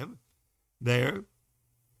time, the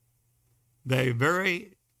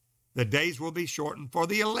days will be shortened for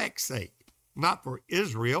the elect's sake, not for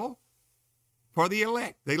Israel, for the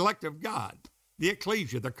elect of God, the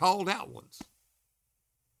ecclesia, the called out ones.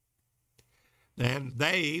 And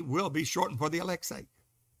they will be shortened for the elect's sake.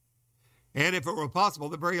 And if it were possible,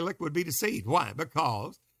 the very elect would be deceived. Why?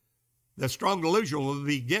 Because the strong delusion will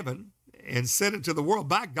be given and sent into the world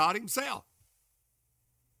by God himself.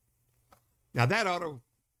 Now that ought to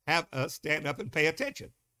have us stand up and pay attention.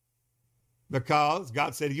 Because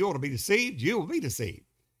God said, you want to be deceived, you will be deceived.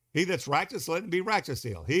 He that's righteous, let him be righteous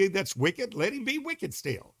still. He that's wicked, let him be wicked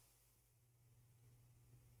still.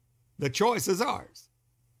 The choice is ours.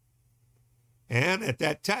 And at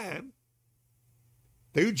that time,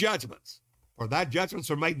 through judgments, for thy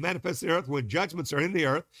judgments are made manifest in the earth. When judgments are in the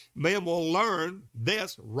earth, men will learn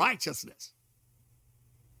this righteousness.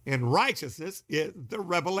 And righteousness is the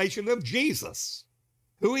revelation of Jesus,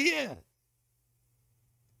 who he is.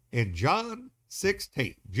 In John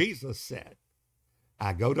 16, Jesus said,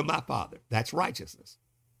 I go to my Father. That's righteousness.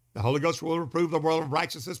 The Holy Ghost will reprove the world of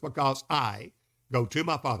righteousness because I go to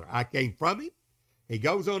my Father. I came from him. He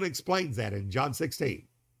goes on and explains that in John 16.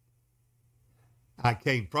 I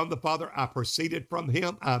came from the Father. I proceeded from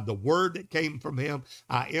him. I'm the Word that came from him.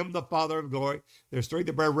 I am the Father of glory. There's three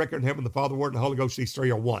that bear record in heaven, the Father, the Word, and the Holy Ghost. These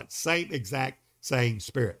three are one. Same exact, same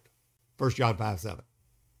Spirit. 1 John 5:7.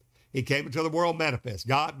 He came into the world manifest.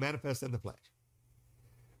 God manifest in the flesh.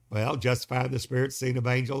 Well, justified in the Spirit, seen of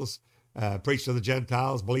angels, preached to the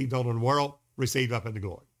Gentiles, believed on in the world, received up into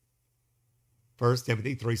glory. 1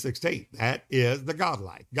 Timothy 3:16. That is the God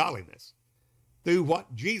life, godliness. Through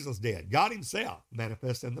what Jesus did. God himself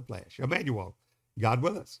manifest in the flesh. Emmanuel, God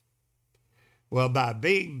with us. Well, by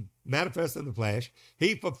being manifest in the flesh,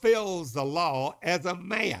 he fulfills the law as a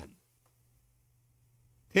man.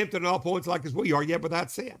 Tempted in all points like as we are, yet without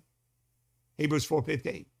sin. Hebrews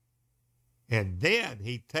 4:15. And then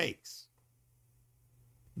he takes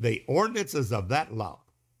the ordinances of that law,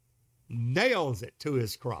 nails it to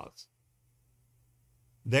his cross,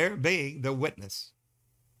 there being the witness.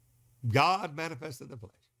 God manifested in the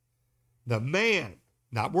flesh. The man,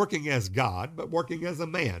 not working as God, but working as a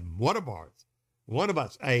man, one of ours, one of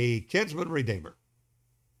us, a kinsman redeemer,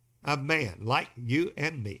 a man like you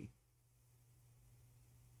and me,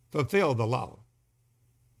 fulfilled the law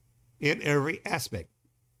in every aspect.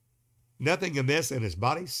 Nothing amiss in his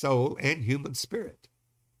body, soul, and human spirit.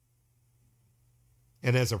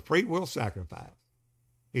 And as a free will sacrifice,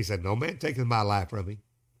 he said, no man taketh my life from me.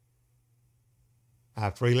 I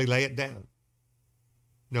freely lay it down.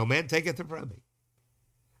 No man taketh it from me.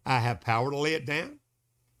 I have power to lay it down.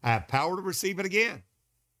 I have power to receive it again.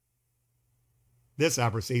 This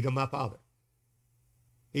I've received of my Father.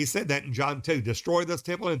 He said that in John 2, destroy this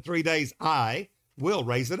temple in 3 days, I will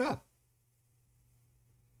raise it up.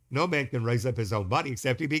 No man can raise up his own body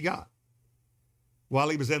except he be God. While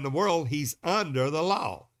he was in the world, he's under the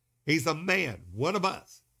law. He's a man, one of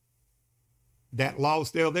us. That law is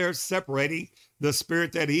still there, separating the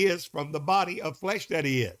spirit that he is from the body of flesh that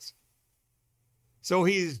he is. So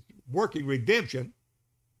he's working redemption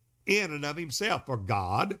in and of himself. For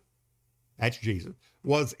God, that's Jesus,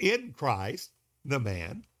 was in Christ, the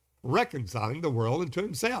man, reconciling the world unto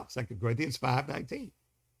himself. 2 Corinthians 5:19.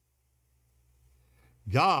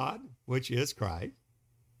 God, which is Christ,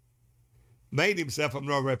 made himself of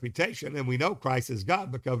no reputation, and we know Christ is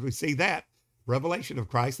God because we see that revelation of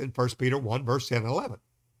Christ in 1 Peter 1, verse 10 and 11.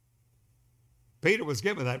 Peter was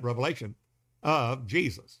given that revelation of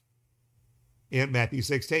Jesus in Matthew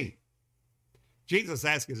 16. Jesus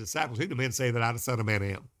asked his disciples, who do men say that I, the Son of Man,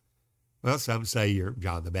 am? Well, some say you're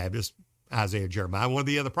John the Baptist, Isaiah, Jeremiah, one of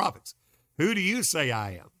the other prophets. Who do you say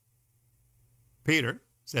I am? Peter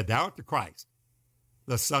said, thou art the Christ,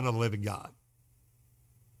 the Son of the living God.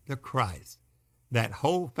 The Christ, that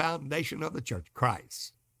whole foundation of the church,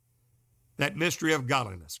 Christ. That mystery of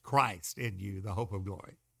godliness, Christ in you, the hope of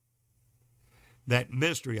glory. That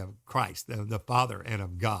mystery of Christ, the Father and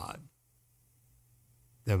of God.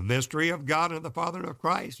 The mystery of God and the Father and of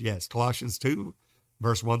Christ. Yes, Colossians 2,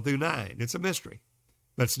 verse 1 through 9. It's a mystery,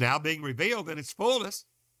 but it's now being revealed in its fullness.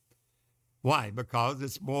 Why? Because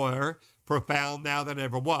it's more profound now than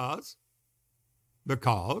ever was.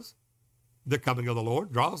 Because the coming of the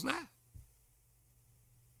Lord draws nigh.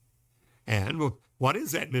 And what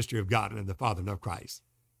is that mystery of God and the Father and of Christ?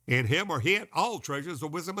 In him are hid all treasures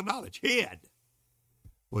of wisdom and knowledge. Hid.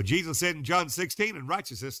 Well, Jesus said in John 16, in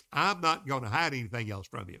righteousness, I'm not going to hide anything else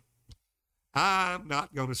from you. I'm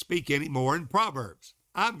not going to speak anymore in Proverbs.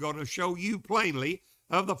 I'm going to show you plainly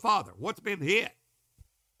of the Father. What's been hid?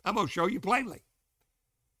 I'm going to show you plainly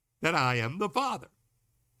that I am the Father.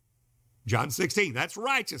 John 16, that's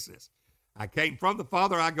righteousness. I came from the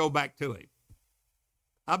Father, I go back to him.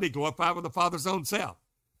 I'll be glorified with the Father's own self.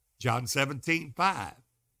 John 17:5.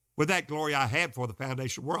 With that glory I had for the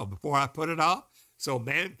foundation of the world, before I put it off, so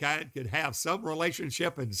mankind could have some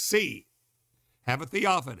relationship and see, have a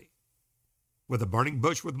theophany with the burning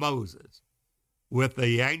bush with Moses, with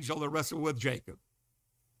the angel that wrestled with Jacob,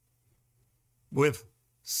 with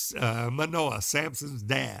Manoah, Samson's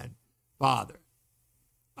dad, father,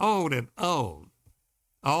 on and on,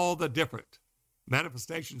 all the different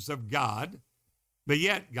manifestations of God. But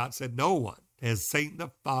yet God said no one has seen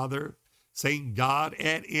the Father, seen God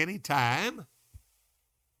at any time.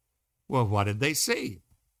 Well, what did they see?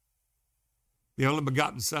 The only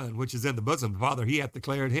begotten Son, which is in the bosom of the Father, he hath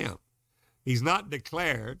declared him. He's not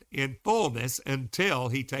declared in fullness until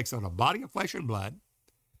he takes on a body of flesh and blood,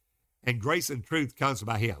 and grace and truth comes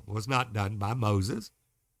by him. It was not done by Moses.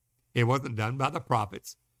 It wasn't done by the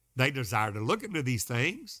prophets. They desired to look into these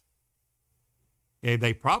things, and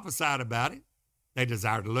they prophesied about it. They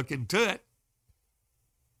desired to look into it.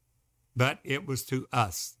 But it was to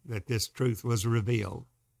us that this truth was revealed,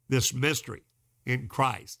 this mystery in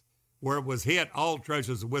Christ, where it was hid all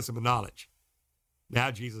treasures of wisdom and knowledge. Now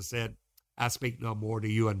Jesus said, I speak no more to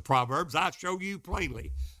you in Proverbs. I show you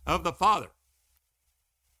plainly of the Father.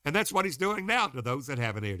 And that's what he's doing now to those that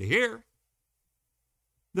have an ear to hear.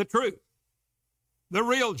 The truth, the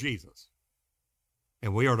real Jesus.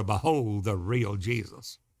 And we are to behold the real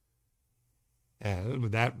Jesus.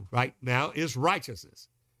 And that right now is righteousness,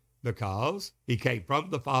 because he came from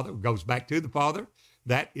the Father, goes back to the Father.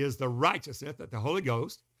 That is the righteousness that the Holy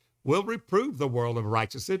Ghost will reprove the world of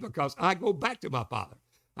righteousness, because I go back to my Father.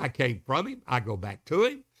 I came from him. I go back to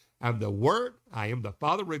him. I'm the Word. I am the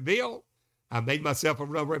Father revealed. I made myself a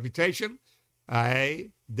real reputation.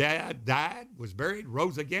 I died, was buried,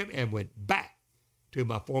 rose again, and went back to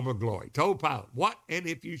my former glory. Told Pilate, what? And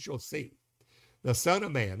if you shall see the Son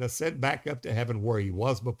of Man ascend back up to heaven where he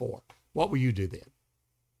was before, what will you do then?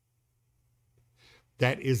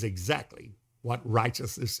 That is exactly what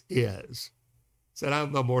righteousness is. Said,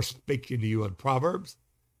 I'm no more speaking to you in Proverbs.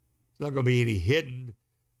 It's not going to be any hidden.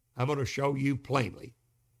 I'm going to show you plainly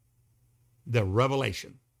the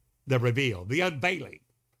revelation, the reveal, the unveiling.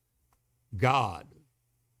 God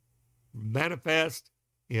manifest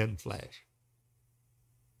in flesh.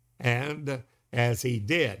 And as he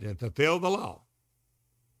did and fulfilled the law,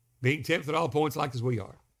 being tempted at all points like as we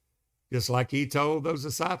are, just like he told those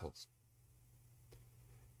disciples.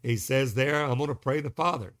 He says there, I'm going to pray the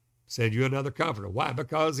Father, send you another comforter. Why?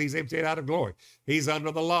 Because he's emptied out of glory. He's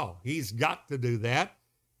under the law. He's got to do that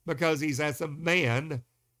because he's as a man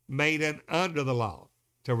made in under the law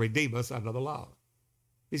to redeem us under the law.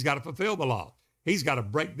 He's got to fulfill the law. He's got to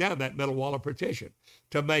break down that middle wall of partition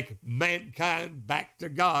to make mankind back to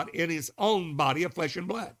God in his own body of flesh and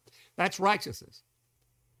blood. That's righteousness.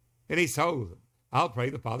 And he told them, I'll pray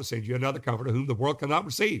the Father send you another comforter whom the world cannot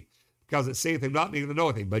receive, because it seeth him not, neither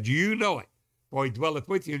knoweth him. But you know it, for he dwelleth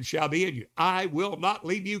with you and shall be in you. I will not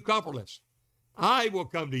leave you comfortless. I will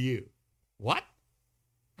come to you. What?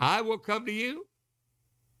 I will come to you?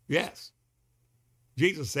 Yes.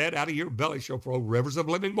 Jesus said, out of your belly shall flow rivers of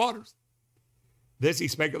living waters. This he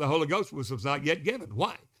spake of the Holy Ghost, which was not yet given.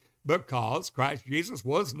 Why? Because Christ Jesus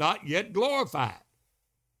was not yet glorified.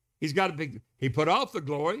 He put off the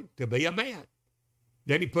glory to be a man.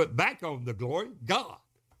 Then he put back on the glory, God.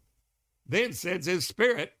 Then sends his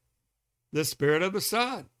Spirit, the Spirit of the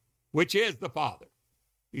Son, which is the Father.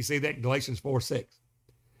 You see that in Galatians 4:6.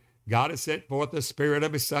 God has sent forth the Spirit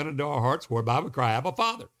of his Son into our hearts, whereby we cry, Abba,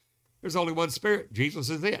 Father. There's only one Spirit.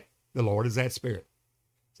 Jesus is it. The Lord is that Spirit.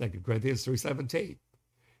 2 Corinthians 3:17.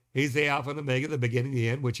 He's the Alpha and Omega, the beginning and the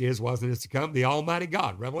end, which is, was, and is to come, the Almighty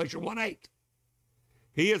God. Revelation 1:8.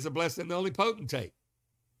 He is the blessed and only potentate.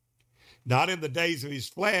 Not in the days of his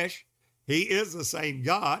flesh. He is the same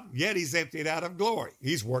God, yet he's emptied out of glory.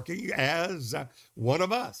 He's working as one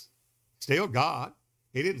of us. Still God.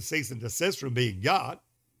 He didn't cease and desist from being God,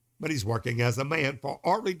 but he's working as a man for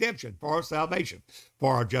our redemption, for our salvation,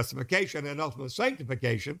 for our justification and ultimate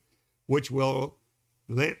sanctification, which will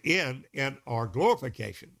end in our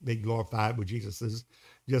glorification, being glorified with Jesus is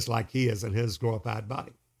just like he is in his glorified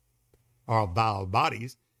body. Our vile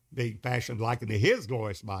bodies being fashioned like into his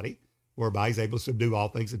glorious body, whereby he's able to subdue all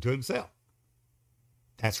things unto himself.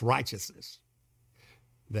 That's righteousness.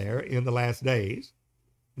 There in the last days,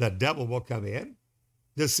 the devil will come in,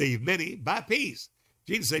 deceive many by peace.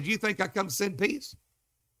 Jesus said, you think I come to send peace?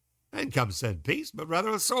 I didn't come to send peace, but rather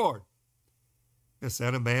a sword. I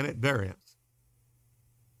sent a man at variance.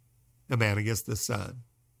 A man against the son,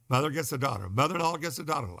 mother against the daughter, mother-in-law against the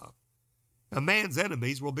daughter-in-law. A man's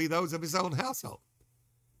enemies will be those of his own household.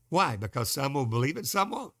 Why? Because some will believe it, some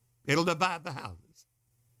won't. It'll divide the houses.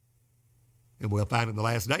 And we'll find in the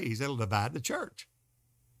last days, it'll divide the church.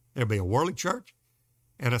 There'll be a worldly church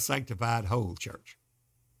and a sanctified whole church.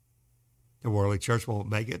 The worldly church won't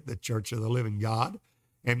make it, the church of the living God.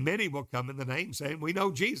 And many will come in the name saying, we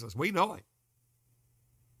know Jesus, we know him.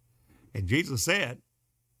 And Jesus said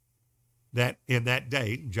that in that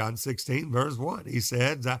day, John 16, verse 1, he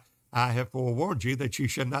said, I have forewarned you that you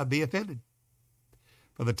should not be offended.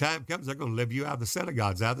 For the time comes, they're going to live you out of the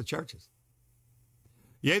synagogues, out of the churches.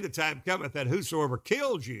 Yea, the time cometh that whosoever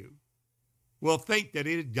kills you will think that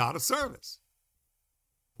it is God of service.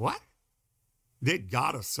 What? Did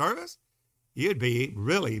God of service? You'd be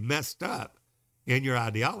really messed up in your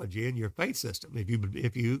ideology, in your faith system,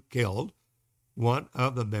 if you killed one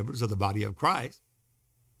of the members of the body of Christ.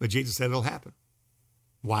 But Jesus said it'll happen.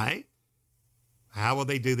 Why? How will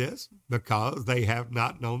they do this? Because they have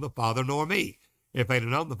not known the Father nor me. If they'd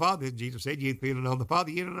have known the Father, Jesus said, if you'd have known the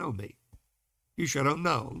Father, you'd have known me. You should have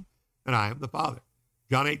known that I am the Father.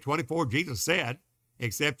 John 8:24, Jesus said,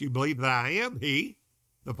 except you believe that I am he,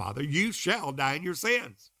 the Father, you shall die in your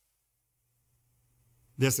sins.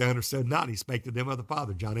 This they understood not. He spake to them of the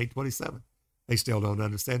Father, John 8:27. They still don't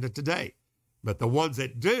understand it today. But the ones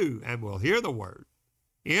that do and will hear the word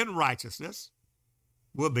in righteousness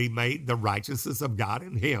will be made the righteousness of God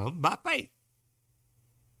in him by faith.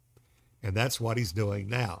 And that's what he's doing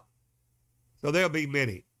now. So there'll be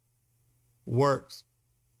many works,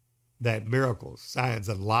 that miracles, signs,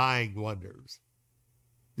 and lying wonders,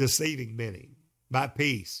 deceiving many, by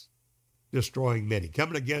peace, destroying many,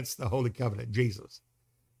 coming against the holy covenant, Jesus,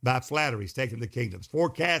 by flatteries, taking the kingdoms,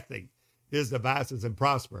 forecasting his devices and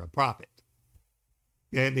prosper, a prophet.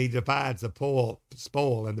 And he divides the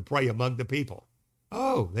spoil and the prey among the people.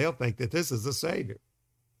 Oh, they'll think that this is the Savior.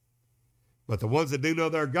 But the ones that do know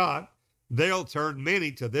their God, they'll turn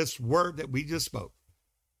many to this word that we just spoke,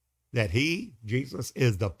 that he, Jesus,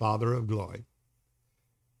 is the Father of glory.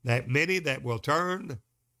 That many that will turn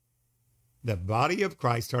the body of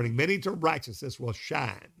Christ, turning many to righteousness, will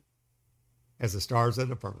shine as the stars in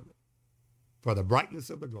the firmament for the brightness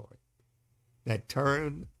of the glory, that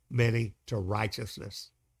turn many to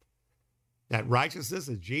righteousness. That righteousness,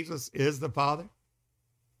 as Jesus is the Father,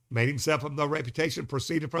 made himself of no reputation,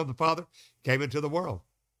 proceeded from the Father, came into the world.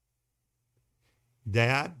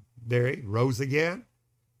 Died, buried, rose again,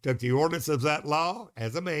 took the ordinance of that law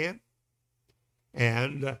as a man,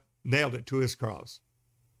 and nailed it to his cross.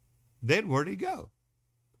 Then where did he go?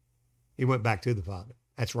 He went back to the Father.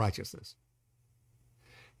 That's righteousness.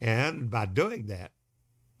 And by doing that,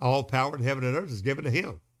 all power in heaven and earth is given to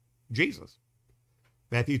him, Jesus.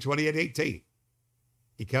 Matthew 28:18.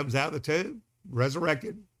 He comes out of the tomb,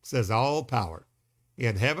 resurrected, says all power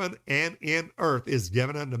in heaven and in earth is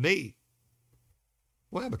given unto me.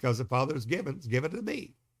 Well, because the Father is given, it's given to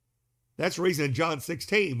me. That's the reason in John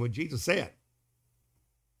 16, when Jesus said,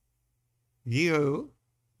 you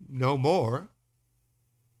no more,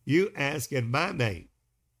 you ask in my name.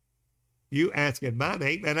 You ask in my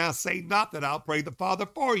name, and I say not that I'll pray the Father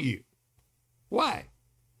for you. Why?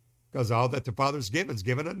 Because all that the Father's given is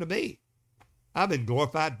given unto me. I've been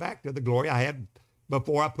glorified back to the glory I had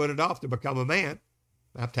before I put it off to become a man.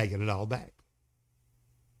 I've taken it all back.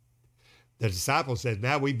 The disciples said,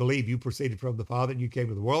 now we believe you proceeded from the Father and you came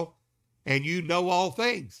to the world, and you know all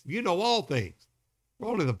things. You know all things.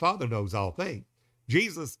 Only the Father knows all things.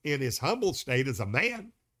 Jesus, in his humble state as a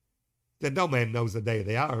man, said, no man knows the day or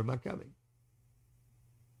the hour of my coming.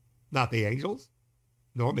 Not the angels,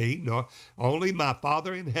 nor me, nor only my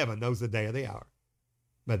Father in heaven knows the day or the hour.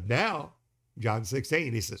 But now, John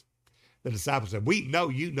 16, he says, the disciples said, we know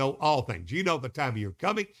you know all things. You know the time of your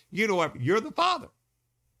coming. You know you're the Father.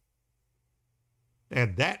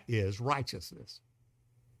 And that is righteousness.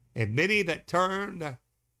 And many that turn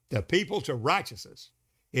the people to righteousness,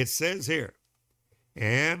 it says here,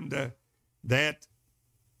 and that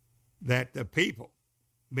the people,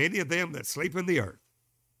 many of them that sleep in the earth,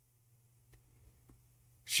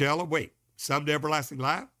 shall awake, some to everlasting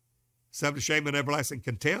life, some to shame and everlasting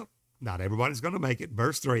contempt. Not everybody's going to make it.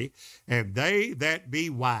 Verse 3, and they that be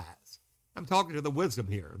wise. I'm talking to the wisdom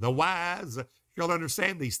here. The wise shall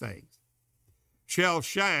understand these things, shall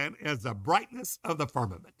shine as the brightness of the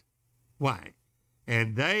firmament. Why?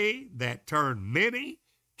 And they that turn many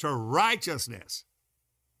to righteousness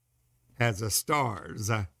as the stars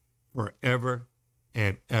forever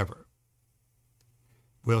and ever.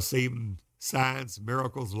 We'll see signs,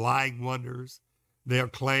 miracles, lying wonders. They'll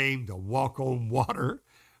claim to walk on water.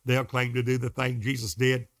 They'll claim to do the thing Jesus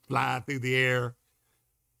did, fly through the air.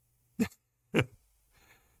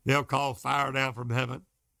 They'll call fire down from heaven.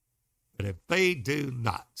 But if they do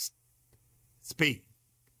not speak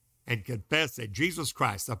and confess that Jesus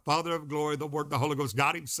Christ, the Father of glory, the Word, the Holy Ghost,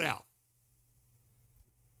 God himself,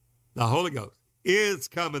 the Holy Ghost, is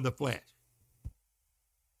come in the flesh.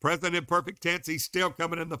 Present in perfect tense, he's still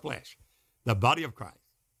coming in the flesh. The body of Christ.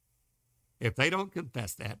 If they don't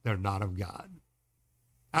confess that, they're not of God.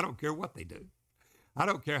 I don't care what they do. I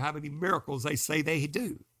don't care how many miracles they say they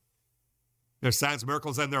do. There's signs,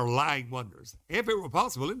 miracles, and there are lying wonders. If it were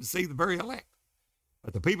possible, to deceive the very elect.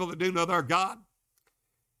 But the people that do know their God,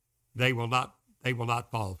 they will not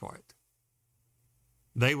fall for it.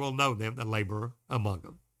 They will know them that labor among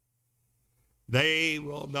them. They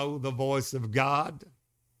will know the voice of God,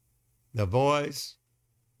 the voice.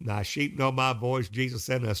 My sheep know my voice, Jesus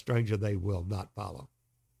said, and a stranger they will not follow.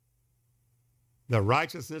 The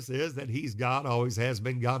righteousness is that he's God, always has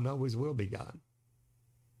been God, and always will be God.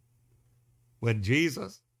 When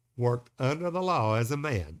Jesus worked under the law as a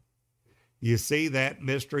man, you see that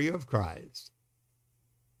mystery of Christ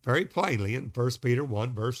very plainly in 1 Peter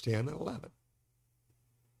 1, verse 10 and 11.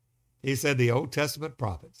 He said the Old Testament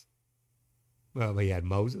prophets, well, he had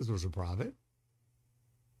Moses was a prophet,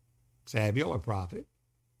 Samuel a prophet,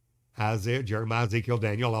 Isaiah, Jeremiah, Ezekiel,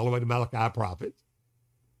 Daniel, all the way to Malachi prophets.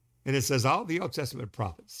 And it says all the Old Testament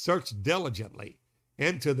prophets search diligently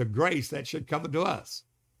into the grace that should come unto us.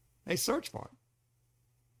 They search for it.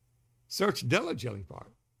 Search diligently for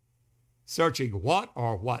it. Searching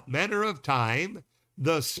what manner of time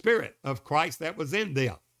the Spirit of Christ that was in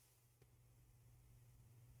them.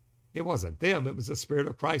 It wasn't them, it was the Spirit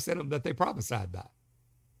of Christ in them that they prophesied by.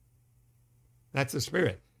 That's the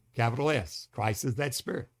Spirit, capital S. Christ is that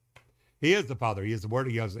Spirit. He is the Father, he is the Word,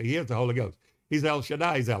 he is the Holy Ghost. He's El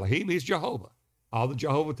Shaddai, he's Elohim, he's Jehovah. All the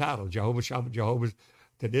Jehovah titles, Jehovah Shammah, Jehovah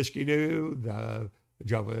Tadishkinu,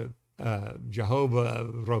 Jehovah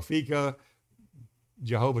Rofika,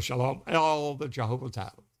 Jehovah Shalom, all the Jehovah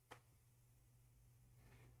titles.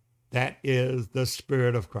 That is the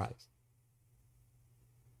Spirit of Christ.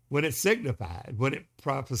 When it signified, when it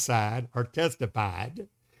prophesied or testified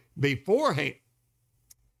beforehand,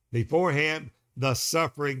 the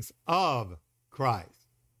sufferings of Christ.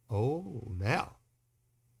 Oh, now,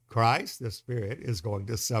 Christ, the Spirit, is going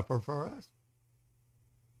to suffer for us.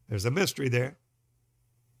 There's a mystery there.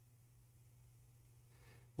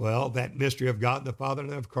 Well, that mystery of God the Father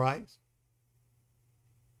and of Christ.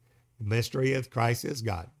 The mystery is Christ is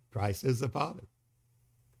God. Christ is the Father.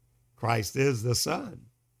 Christ is the Son.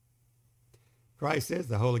 Christ is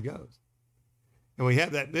the Holy Ghost. And we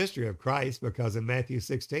have that mystery of Christ because in Matthew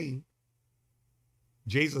 16,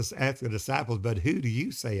 Jesus asked the disciples, but who do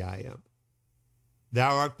you say I am?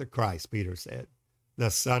 Thou art the Christ, Peter said, the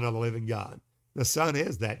Son of the living God. The Son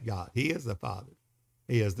is that God. He is the Father.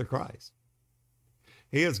 He is the Christ.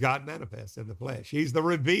 He is God manifest in the flesh. He's the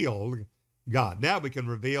revealed God. Now we can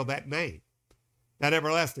reveal that name, that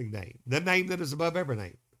everlasting name, the name that is above every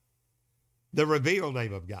name, the revealed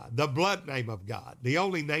name of God, the blood name of God, the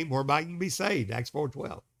only name whereby you can be saved, Acts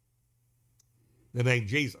 4:12, the name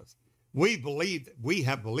Jesus. We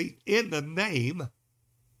have believed in the name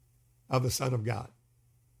of the Son of God.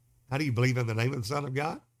 How do you believe in the name of the Son of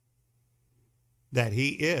God? That he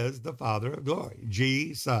is the Father of glory.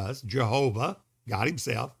 Jesus, Jehovah, God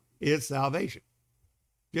himself, is salvation.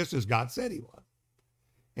 Just as God said he was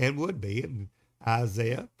and would be in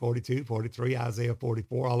Isaiah 42, 43, Isaiah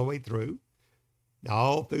 44, all the way through.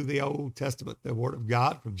 All through the Old Testament, the Word of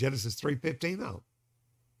God from Genesis 3:15 on.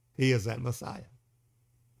 He is that Messiah.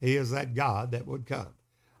 He is that God that would come.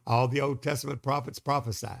 All the Old Testament prophets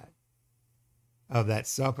prophesied of that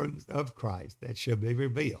suffering of Christ that should be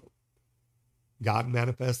revealed. God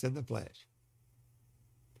manifest in the flesh.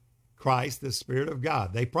 Christ, the Spirit of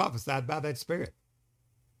God. They prophesied by that Spirit.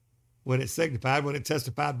 When it signified, when it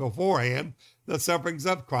testified beforehand, the sufferings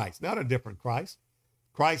of Christ, not a different Christ.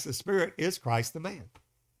 Christ the Spirit is Christ the man.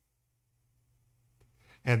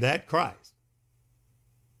 And that Christ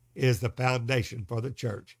is the foundation for the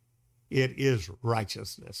church. It is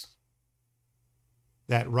righteousness.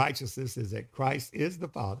 That righteousness is that Christ is the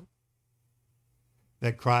Father,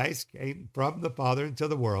 that Christ came from the Father into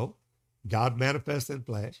the world, God manifest in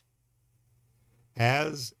flesh,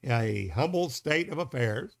 as a humble state of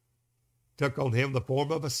affairs, took on him the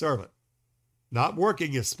form of a servant, not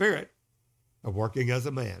working as spirit, but working as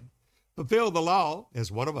a man, fulfilled the law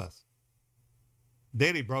as one of us.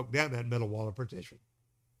 Then he broke down that middle wall of partition,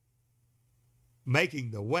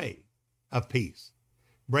 making the way of peace,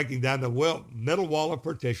 breaking down the middle wall of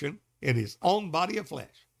partition in his own body of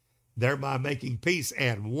flesh, thereby making peace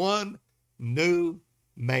and one new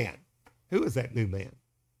man. Who is that new man?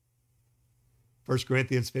 1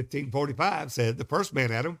 Corinthians 15:45 said the first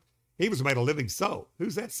man, Adam, he was made a living soul.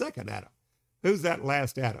 Who's that second Adam? Who's that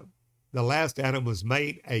last Adam? The last Adam was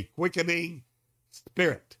made a quickening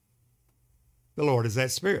spirit. The Lord is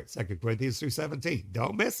that Spirit, 2 Corinthians 2:17.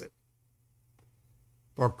 Don't miss it.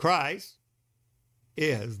 For Christ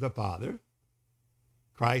is the Father.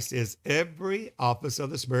 Christ is every office of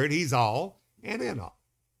the Spirit. He's all and in all.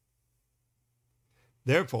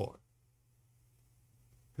 Therefore,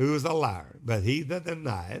 who is a liar, but he that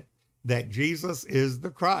denieth that Jesus is the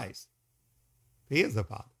Christ. He is the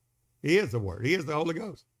Father. He is the Word. He is the Holy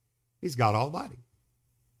Ghost. He's God Almighty.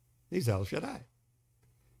 He's El Shaddai.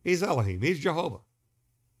 He's Elohim. He's Jehovah.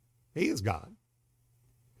 He is God.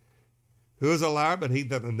 Who is a liar, but he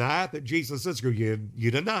that denieth that Jesus is God. You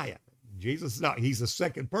deny it. Jesus is not. He's the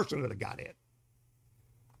second person of the Godhead.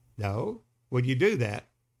 No, when you do that,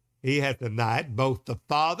 he has denied both the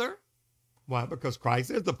Father. Why? Because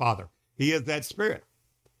Christ is the Father. He is that Spirit.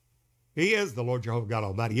 He is the Lord Jehovah God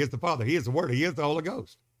Almighty. He is the Father. He is the Word. He is the Holy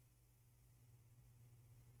Ghost.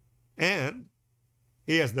 And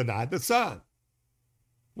he has denied the Son.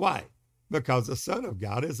 Why? Because the Son of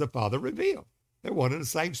God is the Father revealed. They're one and the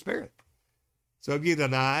same Spirit. So if you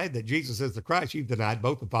deny that Jesus is the Christ, you've denied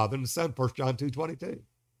both the Father and the Son, 1 John 2:22.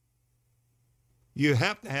 You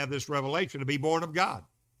have to have this revelation to be born of God.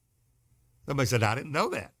 Somebody said, I didn't know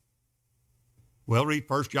that. Well, read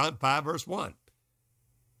 1 John 5, verse 1.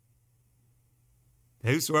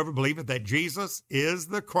 Whosoever believeth that Jesus is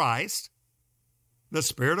the Christ, the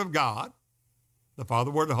Spirit of God, the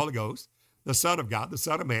Father, Word, and the Holy Ghost, the Son of God, the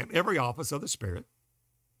Son of Man, every office of the Spirit,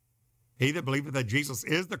 he that believeth that Jesus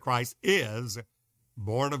is the Christ is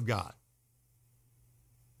born of God.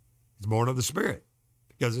 He's born of the Spirit,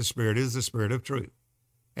 because the Spirit is the Spirit of truth,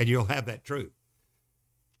 and you'll have that truth.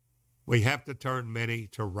 We have to turn many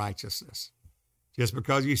to righteousness. Just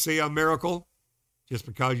because you see a miracle, just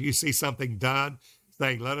because you see something done,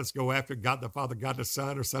 saying, let us go after God the Father, God the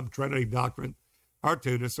Son, or some Trinity doctrine, or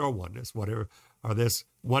two-ness, or oneness, whatever, or this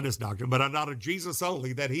oneness doctrine, but I'm not a Jesus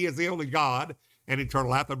only, that he is the only God and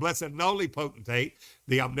eternal life, the blessed and only potentate,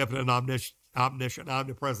 the omnipotent, omniscient,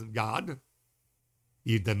 omnipresent God.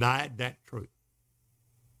 You denied that truth.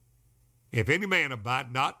 If any man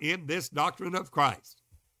abide not in this doctrine of Christ,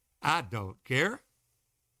 I don't care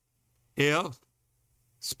if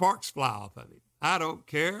sparks fly off of him. I don't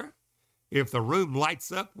care if the room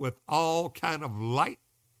lights up with all kind of light.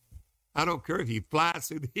 I don't care if he flies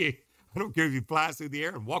through the air. I don't care if he flies through the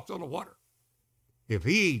air and walks on the water. If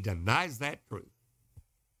he denies that truth,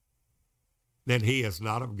 then he is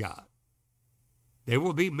not of God. There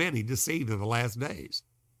will be many deceived in the last days.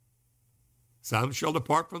 Some shall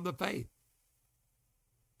depart from the faith.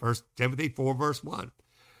 1 Timothy 4, verse 1.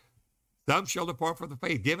 Some shall depart from the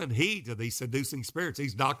faith, giving heed to these seducing spirits,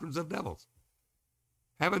 these doctrines of devils,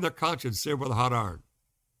 having their conscience seared with a hot iron.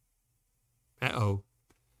 Uh-oh.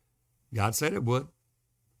 God said it would.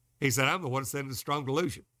 He said, I'm the one that sent in strong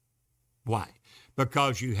delusion. Why?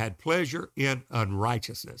 Because you had pleasure in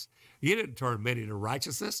unrighteousness. You didn't turn many to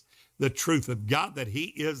righteousness. The truth of God, that he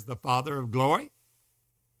is the Father of glory.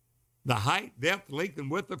 The height, depth, length,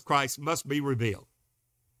 and width of Christ must be revealed.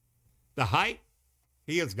 The height,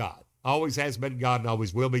 he is God. Always has been God and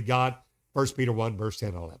always will be God. 1 Peter 1, verse 10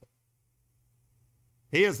 and 11.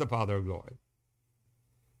 He is the Father of glory.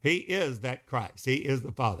 He is that Christ. He is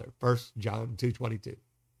the Father. 1 John 2:22.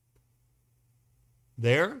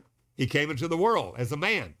 There, he came into the world as a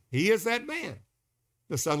man. He is that man.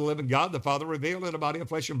 The Son of the living God, the Father revealed in a body of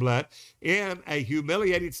flesh and blood in a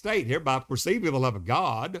humiliated state, hereby perceiving the love of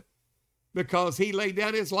God, because he laid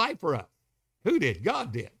down his life for us. Who did?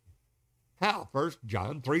 God did. How? 1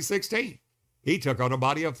 John 3:16. He took on a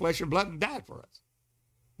body of flesh and blood and died for us.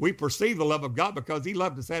 We perceive the love of God because he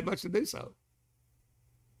loved us that much to do so.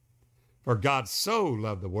 For God so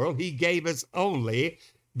loved the world, he gave his only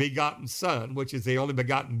begotten Son, which is the only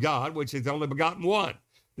begotten God, which is the only begotten one,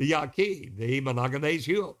 the Yaqui, the Monogenes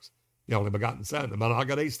Huos, the only begotten Son, the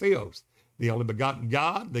Monogenes Theos, the only begotten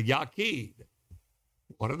God, the Yaqui.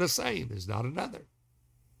 One and the same is not another.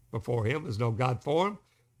 Before him is no God formed,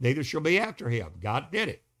 neither shall be after him. God did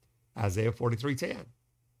it. Isaiah 43:10.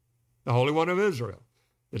 The Holy One of Israel.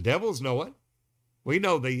 The devils know it. We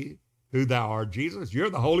know thee, who thou art, Jesus.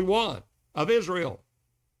 You're the Holy One of Israel.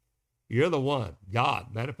 You're the one,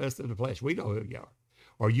 God, manifested in the flesh. We know who you are.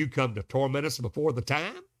 Or you come to torment us before the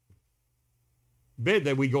time? Bid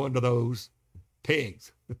that we go into those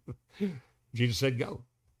pigs. Jesus said, go.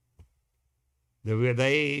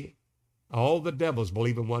 All the devils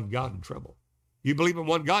believe in one God and tremble. You believe in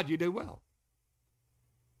one God, you do well.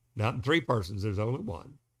 Not in three persons, there's only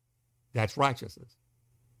one. That's righteousness.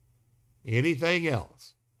 Anything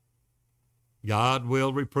else, God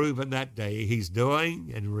will reprove in that day. He's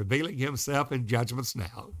doing and revealing himself in judgments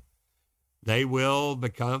now. They will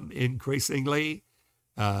become increasingly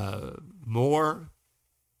more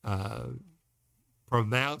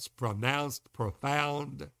pronounced,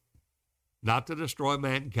 profound, not to destroy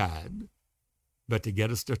mankind, but to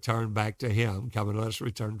get us to turn back to him. Come and let us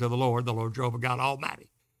return to the Lord Jehovah God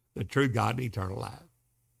Almighty, the true God and eternal life.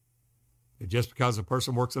 And just because a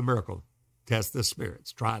person works a miracle, test the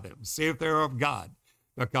spirits, try them, see if they're of God.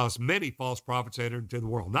 Because many false prophets entered into the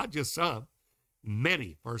world, not just some,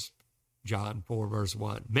 many. 1 John 4, verse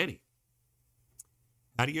 1, many.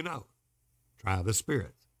 How do you know? Try the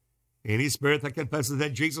spirits. Any spirit that confesses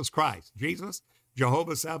that Jesus Christ, Jesus,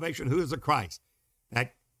 Jehovah's salvation, who is the Christ,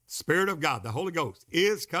 that Spirit of God, the Holy Ghost,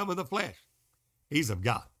 is come in the flesh. He's of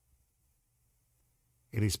God.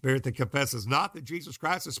 Any spirit that confesses not that Jesus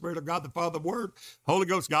Christ, the Spirit of God, the Father, the Word, Holy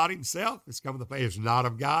Ghost, God himself, is come in the flesh, is not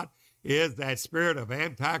of God, is that spirit of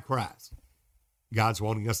Antichrist. God's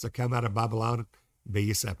wanting us to come out of Babylon and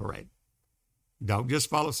be separated. Don't just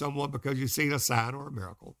follow someone because you've seen a sign or a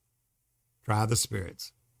miracle. Try the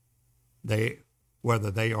spirits,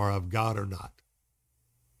 whether they are of God or not.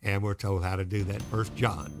 And we're told how to do that. 1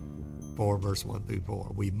 John 4, verse 1 through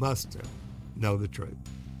 4. We must know the truth.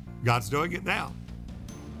 God's doing it now.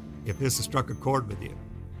 If this has struck a chord with you,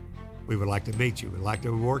 we would like to meet you. We'd like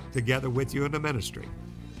to work together with you in the ministry.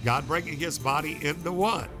 God bringing his body into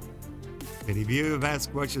one. Many of you have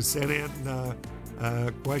asked questions, sent in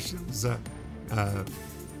questions.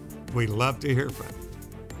 We'd love to hear from you.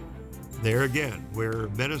 There again, we're a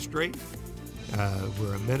ministry.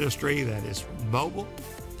 We're a ministry that is mobile.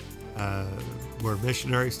 We're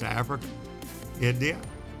missionaries to Africa, India.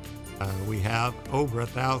 We have over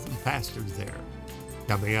 1,000 pastors there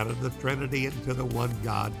coming out of the Trinity into the one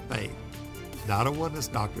God faith. Not a oneness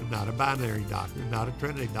doctrine, not a binary doctrine, not a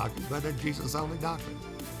Trinity doctrine, but a Jesus-only doctrine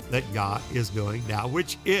that God is doing now,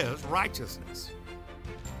 which is righteousness.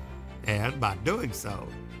 And by doing so,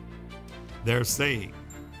 they're seeing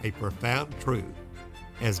a profound truth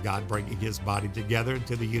as God bringing his body together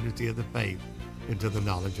into the unity of the faith, into the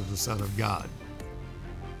knowledge of the Son of God.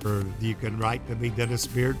 Or you can write to me, Dennis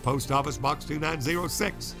Beard, Post Office Box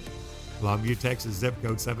 2906, Longview, Texas, zip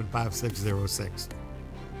code 75606.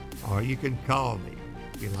 Or you can call me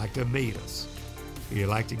if you'd like to meet us. If you'd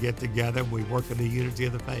like to get together and we work in the unity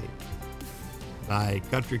of the faith. My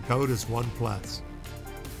country code is 1+.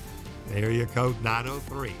 Area code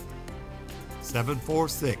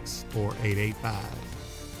 903-746-4885.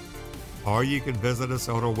 Or you can visit us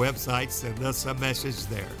on our website, send us a message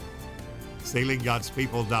there.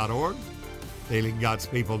 SealingGodsPeople.org,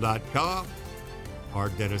 SealingGodsPeople.com, or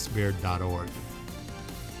DennisBeard.org.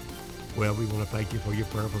 Well, we want to thank you for your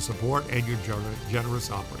prayerful support and your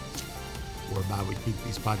generous offerings, whereby we keep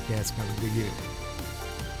these podcasts coming to you.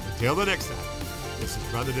 Until the next time, this is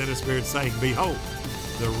Brother Dennis Beard saying, behold,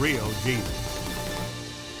 the real Jesus.